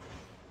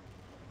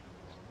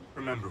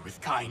 Remember with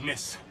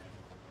kindness.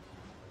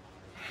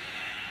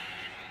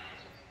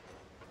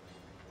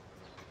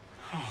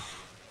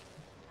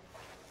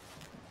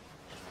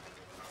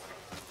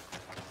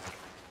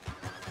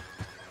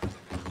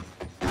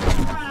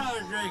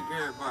 Drink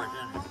here,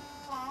 bartender.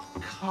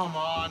 Come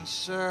on,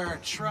 sir.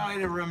 Try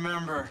to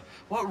remember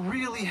what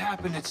really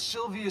happened at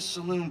Sylvia's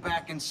Saloon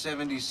back in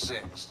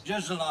 '76.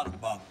 Just a lot of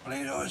bunk,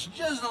 Plato. It's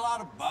just a lot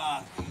of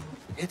bunk.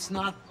 It's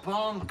not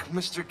bunk,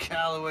 Mr.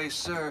 Calloway,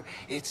 sir.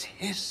 It's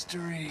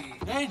history.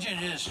 Ancient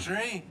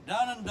history,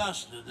 done and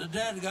dusted. The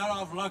dead got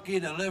off lucky,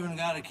 the living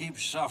gotta keep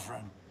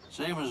suffering.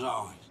 Same as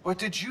always. But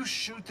did you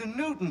shoot the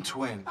Newton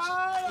twins?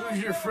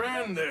 Who's your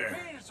friend there?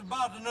 It's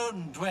about the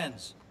Newton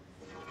twins.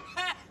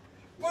 Ha!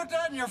 Put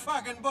that in your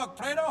fucking book,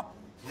 Plato.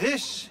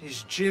 This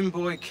is Jim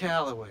Boy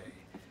Calloway.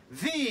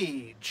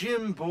 The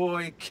Jim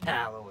Boy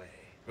Calloway.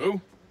 Who?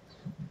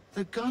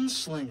 The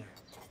gunslinger.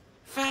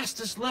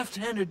 Fastest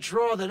left-handed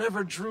draw that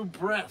ever drew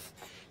breath.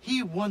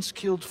 He once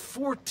killed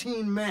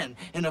 14 men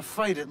in a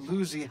fight at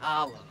Lucy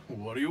Hollow.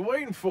 What are you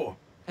waiting for?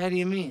 How do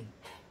you mean?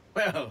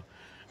 Well,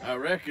 I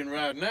reckon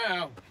right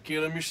now,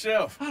 kill him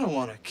yourself. I don't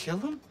want to kill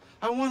him.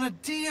 I want to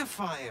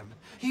deify him.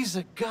 He's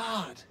a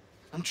god.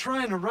 I'm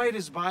trying to write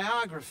his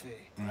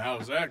biography. And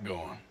how's that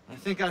going? I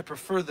think I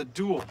prefer the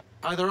duel.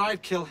 Either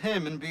I'd kill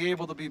him and be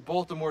able to be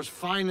Baltimore's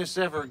finest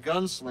ever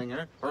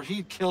gunslinger, or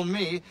he'd kill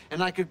me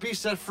and I could be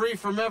set free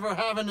from ever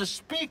having to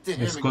speak to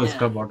him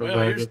again.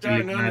 Well, you're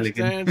starting to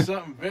understand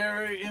something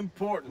very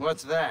important.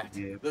 What's that?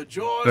 The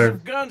joys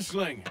of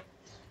gunslinging.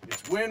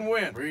 It's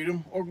win-win,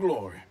 freedom or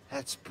glory.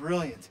 That's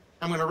brilliant.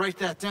 I'm gonna write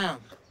that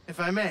down, if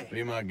I may.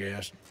 Be my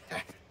guest.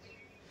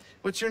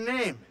 What's your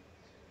name?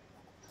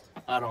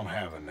 I don't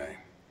have a name.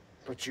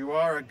 But you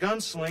are a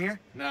gunslinger.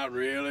 Not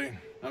really.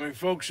 I mean,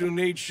 folks who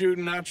need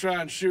shooting, I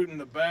try and shoot in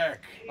the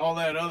back. All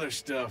that other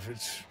stuff,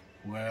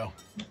 Well,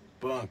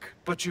 bunk.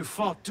 But you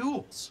fought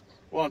duels.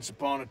 Once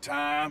upon a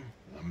time,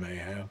 I may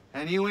have.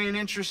 And you ain't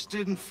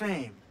interested in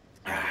fame.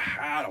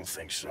 I don't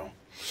think so.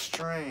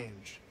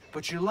 Strange.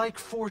 But you like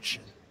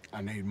fortune.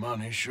 I need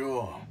money,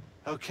 sure.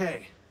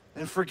 Okay.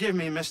 Then forgive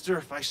me, mister,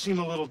 if I seem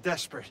a little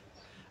desperate.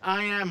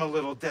 I am a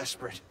little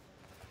desperate.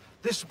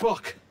 This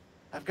book,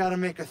 I've got to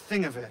make a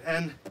thing of it,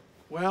 and,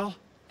 well,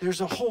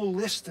 there's a whole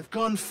list of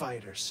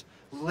gunfighters.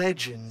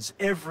 Legends,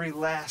 every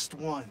last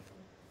one.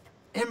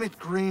 Emmett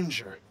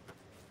Granger,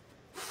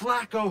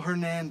 Flaco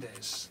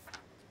Hernandez,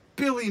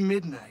 Billy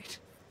Midnight,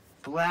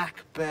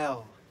 Black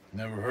Bell.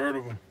 Never heard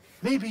of him.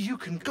 Maybe you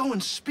can go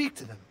and speak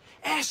to them.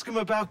 Ask them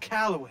about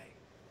Calloway.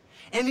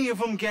 Any of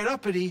them get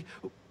uppity,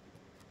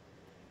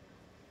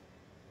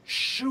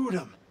 shoot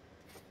them.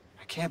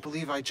 I can't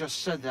believe I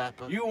just said that,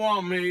 but... You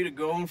want me to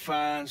go and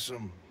find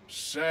some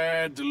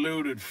sad,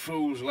 deluded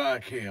fools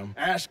like him,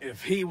 ask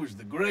if he was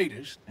the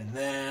greatest, and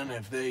then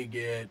if they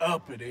get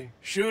uppity,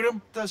 shoot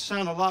him? Does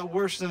sound a lot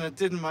worse than it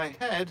did in my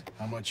head.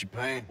 How much you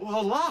paying? Well,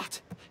 a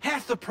lot.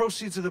 Half the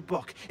proceeds of the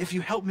book, if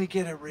you help me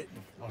get it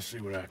written. I'll see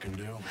what I can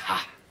do.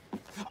 Ha!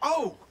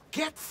 Oh,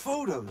 get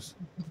photos.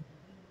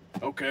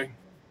 Okay.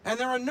 And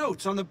there are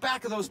notes on the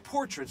back of those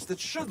portraits that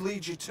should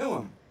lead you to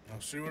them. I'll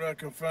see what I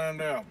can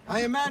find out.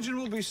 I imagine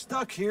we'll be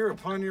stuck here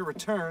upon your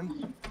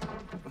return.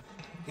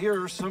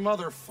 Here or some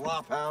other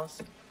flop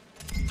house.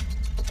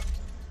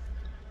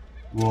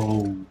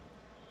 Whoa.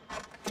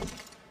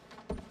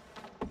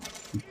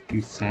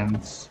 50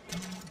 cents.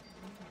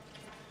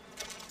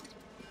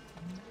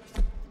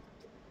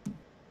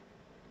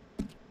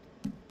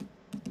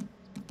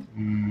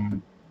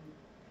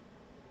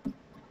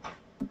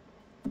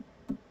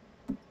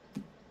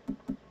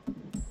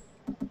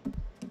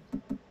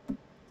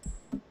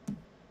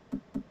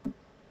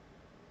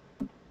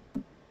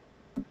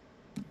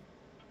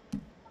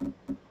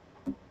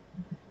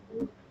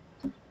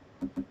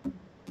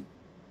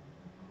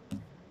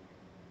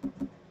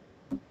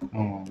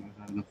 Oh,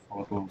 where are the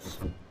photos?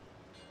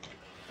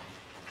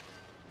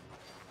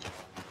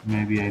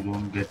 Maybe I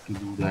don't get to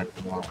do that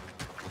now.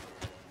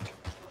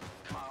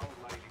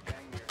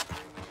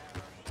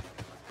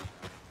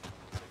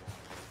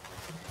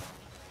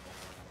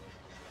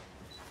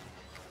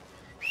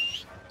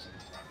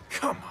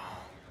 Come on.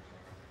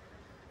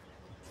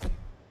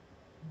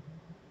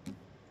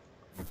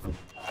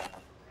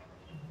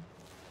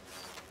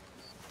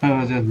 I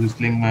was just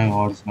whistling my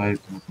horse, but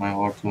my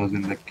horse was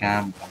in the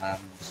camp and I'm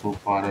so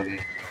far away.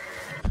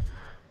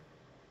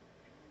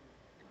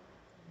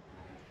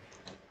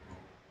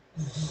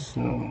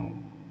 So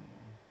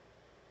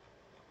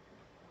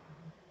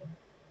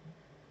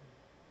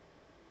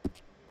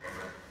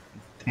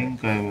I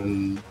think I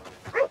will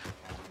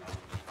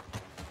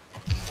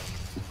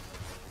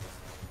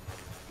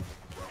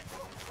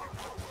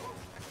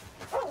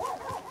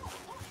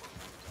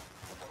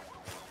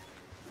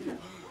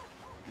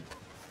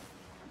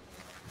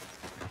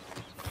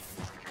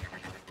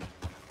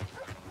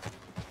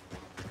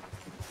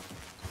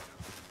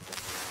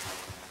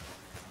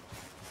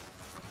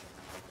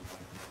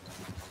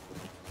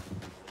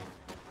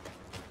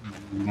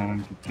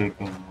going to take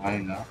a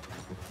while.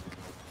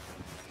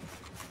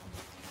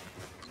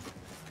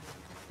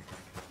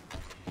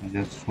 I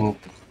just hope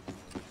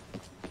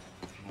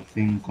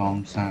nothing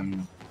comes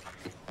and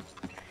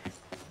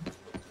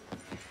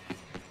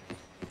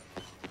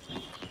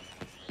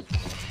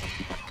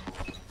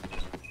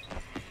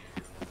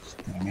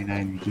stamina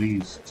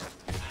increased.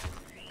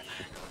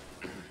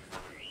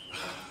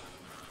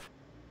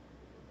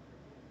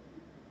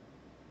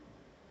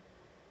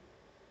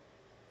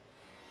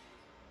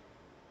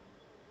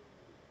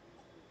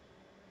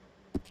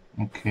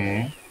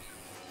 Okay.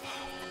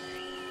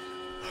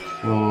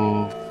 तो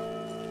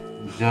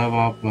जब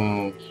आप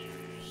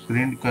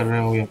sprint कर रहे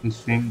हो या फिर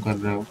swim कर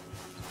रहे हो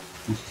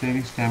उससे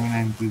भी स्टैमिना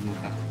इंक्रीज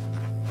होता है,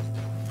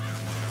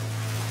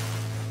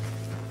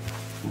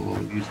 तो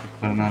ये सब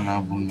करना ना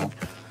भूलना।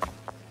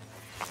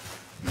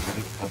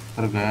 मेरे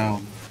पत्थर गया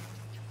हूँ,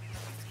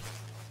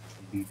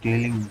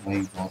 डिटेलिंग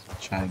भाई बहुत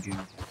अच्छा है गेम,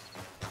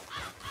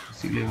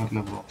 इसीलिए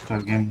मतलब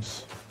रॉकस्टार गेम्स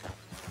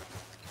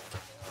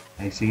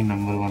ऐसे ही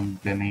नंबर 1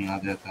 पे नहीं आ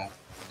जाता है।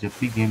 जब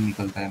भी गेम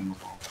निकलता है इन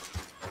लोगों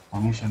को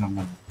हमेशा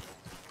नंबर 1।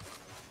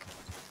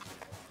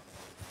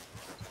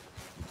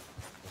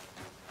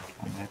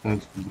 मैं तो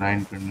इसको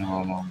ग्राइंड करने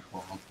वाला हूँ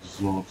बहुत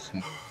जोर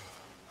से।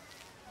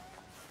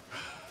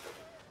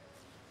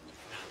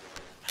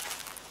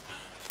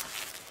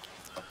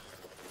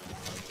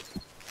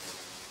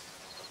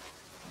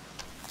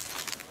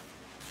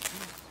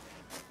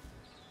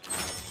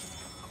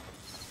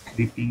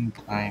 Creeping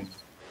time.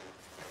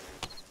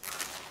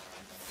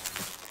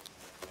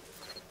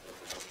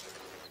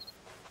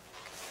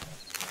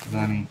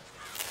 पता नहीं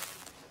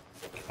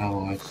क्या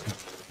हुआ इससे।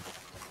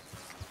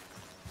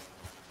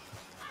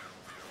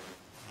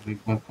 एक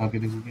बार खा के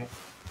देखो क्या।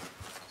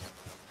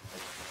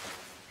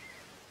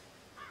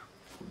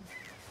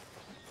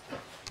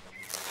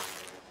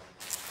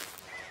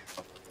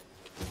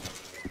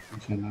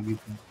 चला भी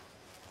था।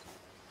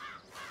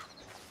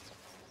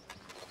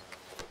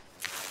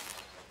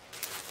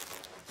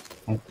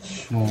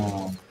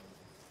 अच्छा,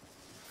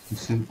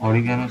 इससे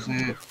ऑरिगेनो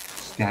से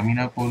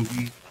स्टैमिना कोर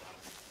भी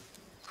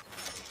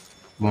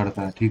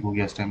बढ़ता है। ठीक हो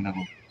गया स्टैमिना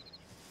कोर।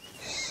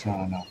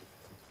 साला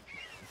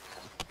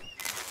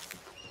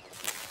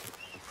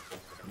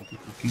तो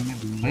कुकिंग में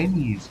दूंगा ही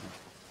नहीं है इसे,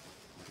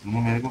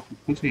 दोनों मेरे को खुद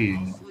को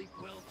चाहिए।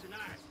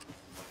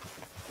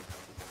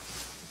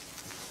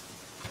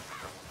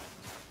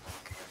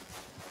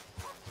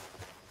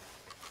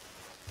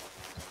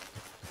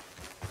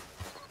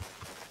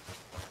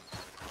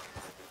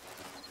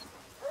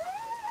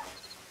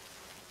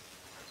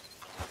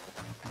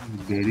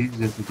 बेरीज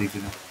जैसे दिख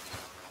रहा है।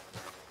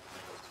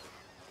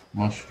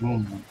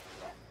 मशरूम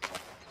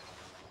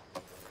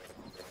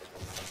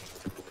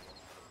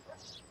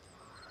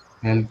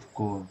हेल्थ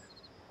कोर,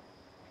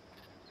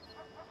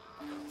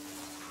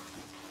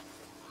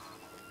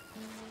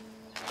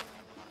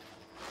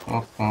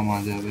 अब काम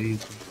आ जाए भाई,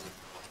 इसे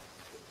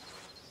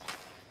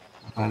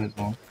खा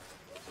लेता हूँ।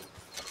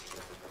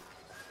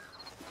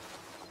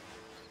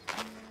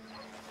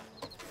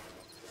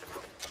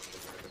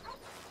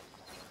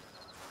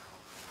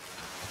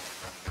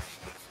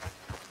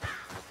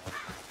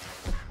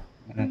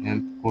 मेरा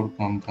हेल्थ कोर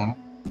कम था ना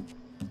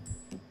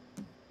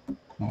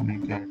खाने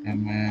के आइटम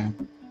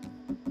में।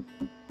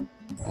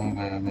 आ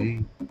गया भाई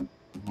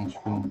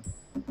मशरूम।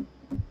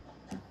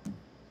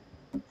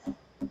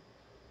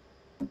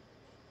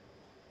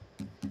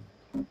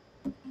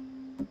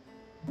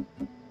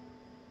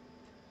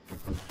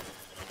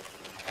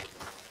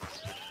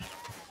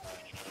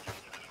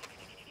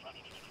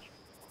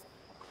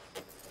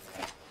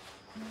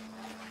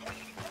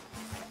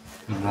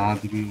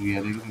 रात भी हुई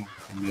है, देख रहे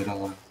हो मेरा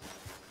वाला,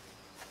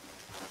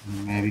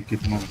 मैं भी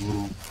कितना दूर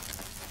हूँ।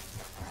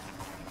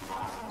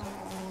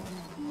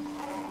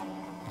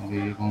 अरे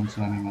ये कौन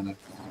सा एनिमल है?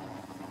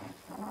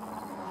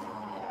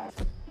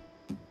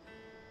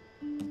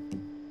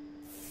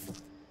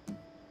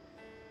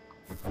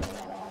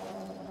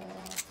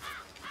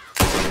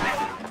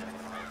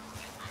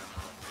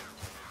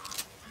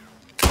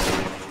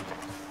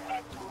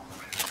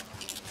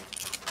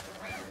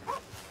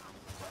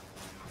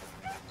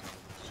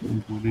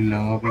 पूरी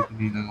लगा भी कि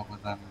नहीं लगा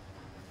पता नहीं।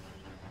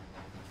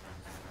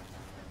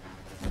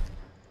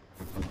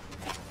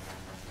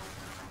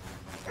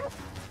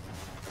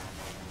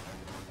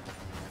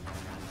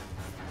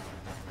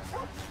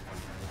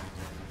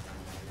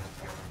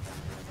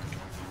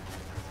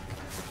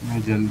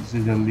 मैं जल्दी से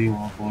जल्दी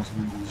वहाँ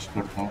पहुँचने की कोशिश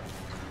करता हूँ,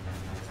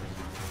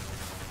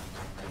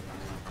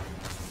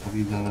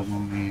 अभी ज़्यादा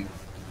दूर नहीं है।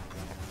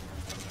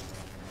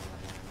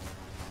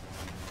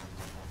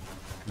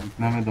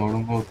 जितना मैं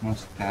दौड़ूंगा उतना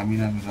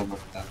स्टैमिना मेरा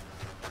बढ़ता है।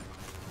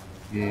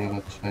 ये एक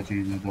अच्छा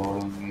चीज़ है,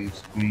 दौड़ेंगे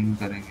स्विंग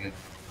करेंगे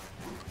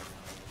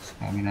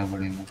स्टैमिना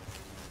बढ़ेगा।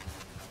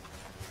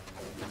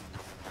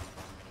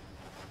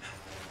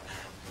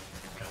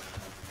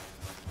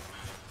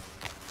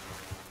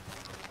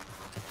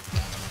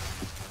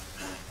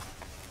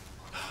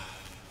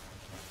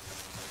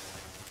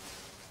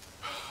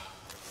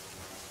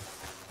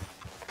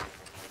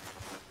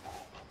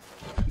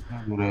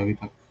 कितना दूर है अभी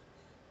तक?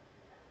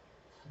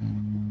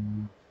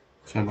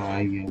 चलो आ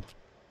ही गया।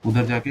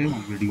 उधर जाके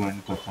वीडियो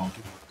एंड करता हूँ,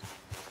 ठीक है?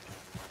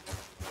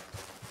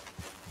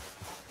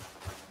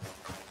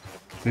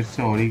 फिर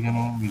से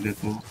ओरिगेनो मिले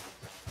तो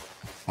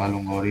खा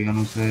लूँगा।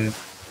 ओरिगेनो से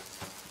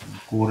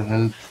कोर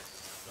हेल्थ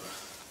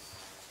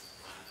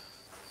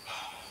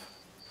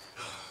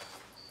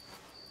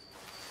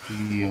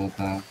ये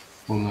होता है,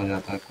 फुल हो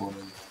जाता है कोर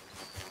हेल्थ।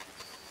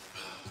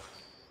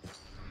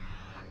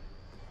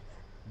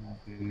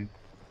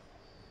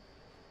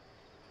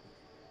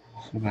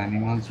 सब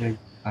एनिमल से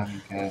पता नहीं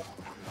क्या है।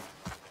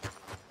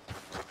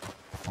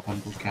 अपन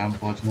को कैंप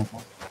पहुंचना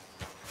था,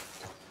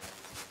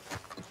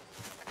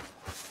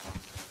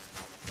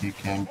 ये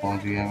कैंप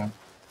पहुंच गया मैं।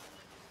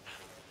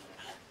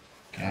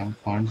 कैंप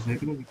फंड्स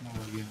देख लो कितना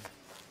बढ़िया है।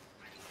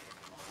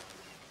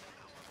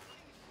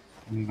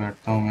 अभी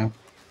बैठता हूँ मैं,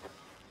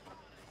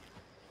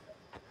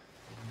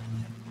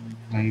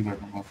 नहीं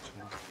बैठूंगा।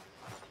 अच्छा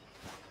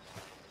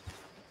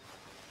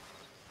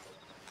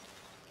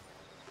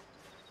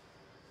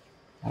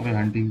अरे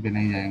हंटिंग पे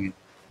नहीं जाएंगे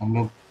हम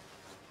लोग,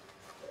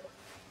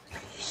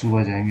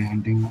 सुबह जाएंगे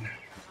हंटिंग में।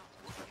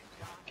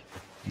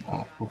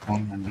 आपको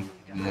कौन हंटिंग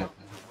करने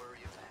जाता है?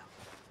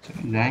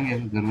 चलो जाएंगे,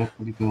 अगर जरूरत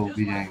पड़ी तो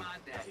भी जाएंगे।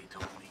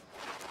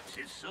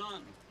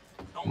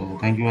 So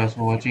thank you guys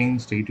for watching.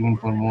 Stay tuned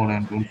for more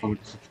and don't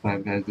forget to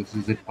subscribe guys. This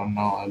is it for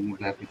now. I'll be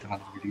back with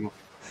another video.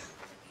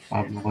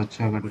 आप लोग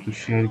अच्छा अगर तो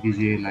शेयर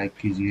कीजिए, लाइक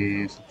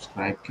कीजिए,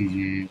 सब्सक्राइब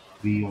कीजिए।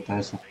 फ्री होता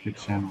है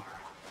सब्सक्रिप्शन,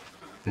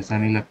 पैसा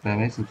नहीं लगता है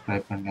भाई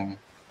सब्सक्राइब करने में।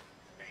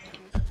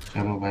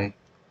 चलो भाई,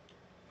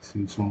 सी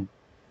you soon,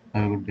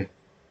 have a good day.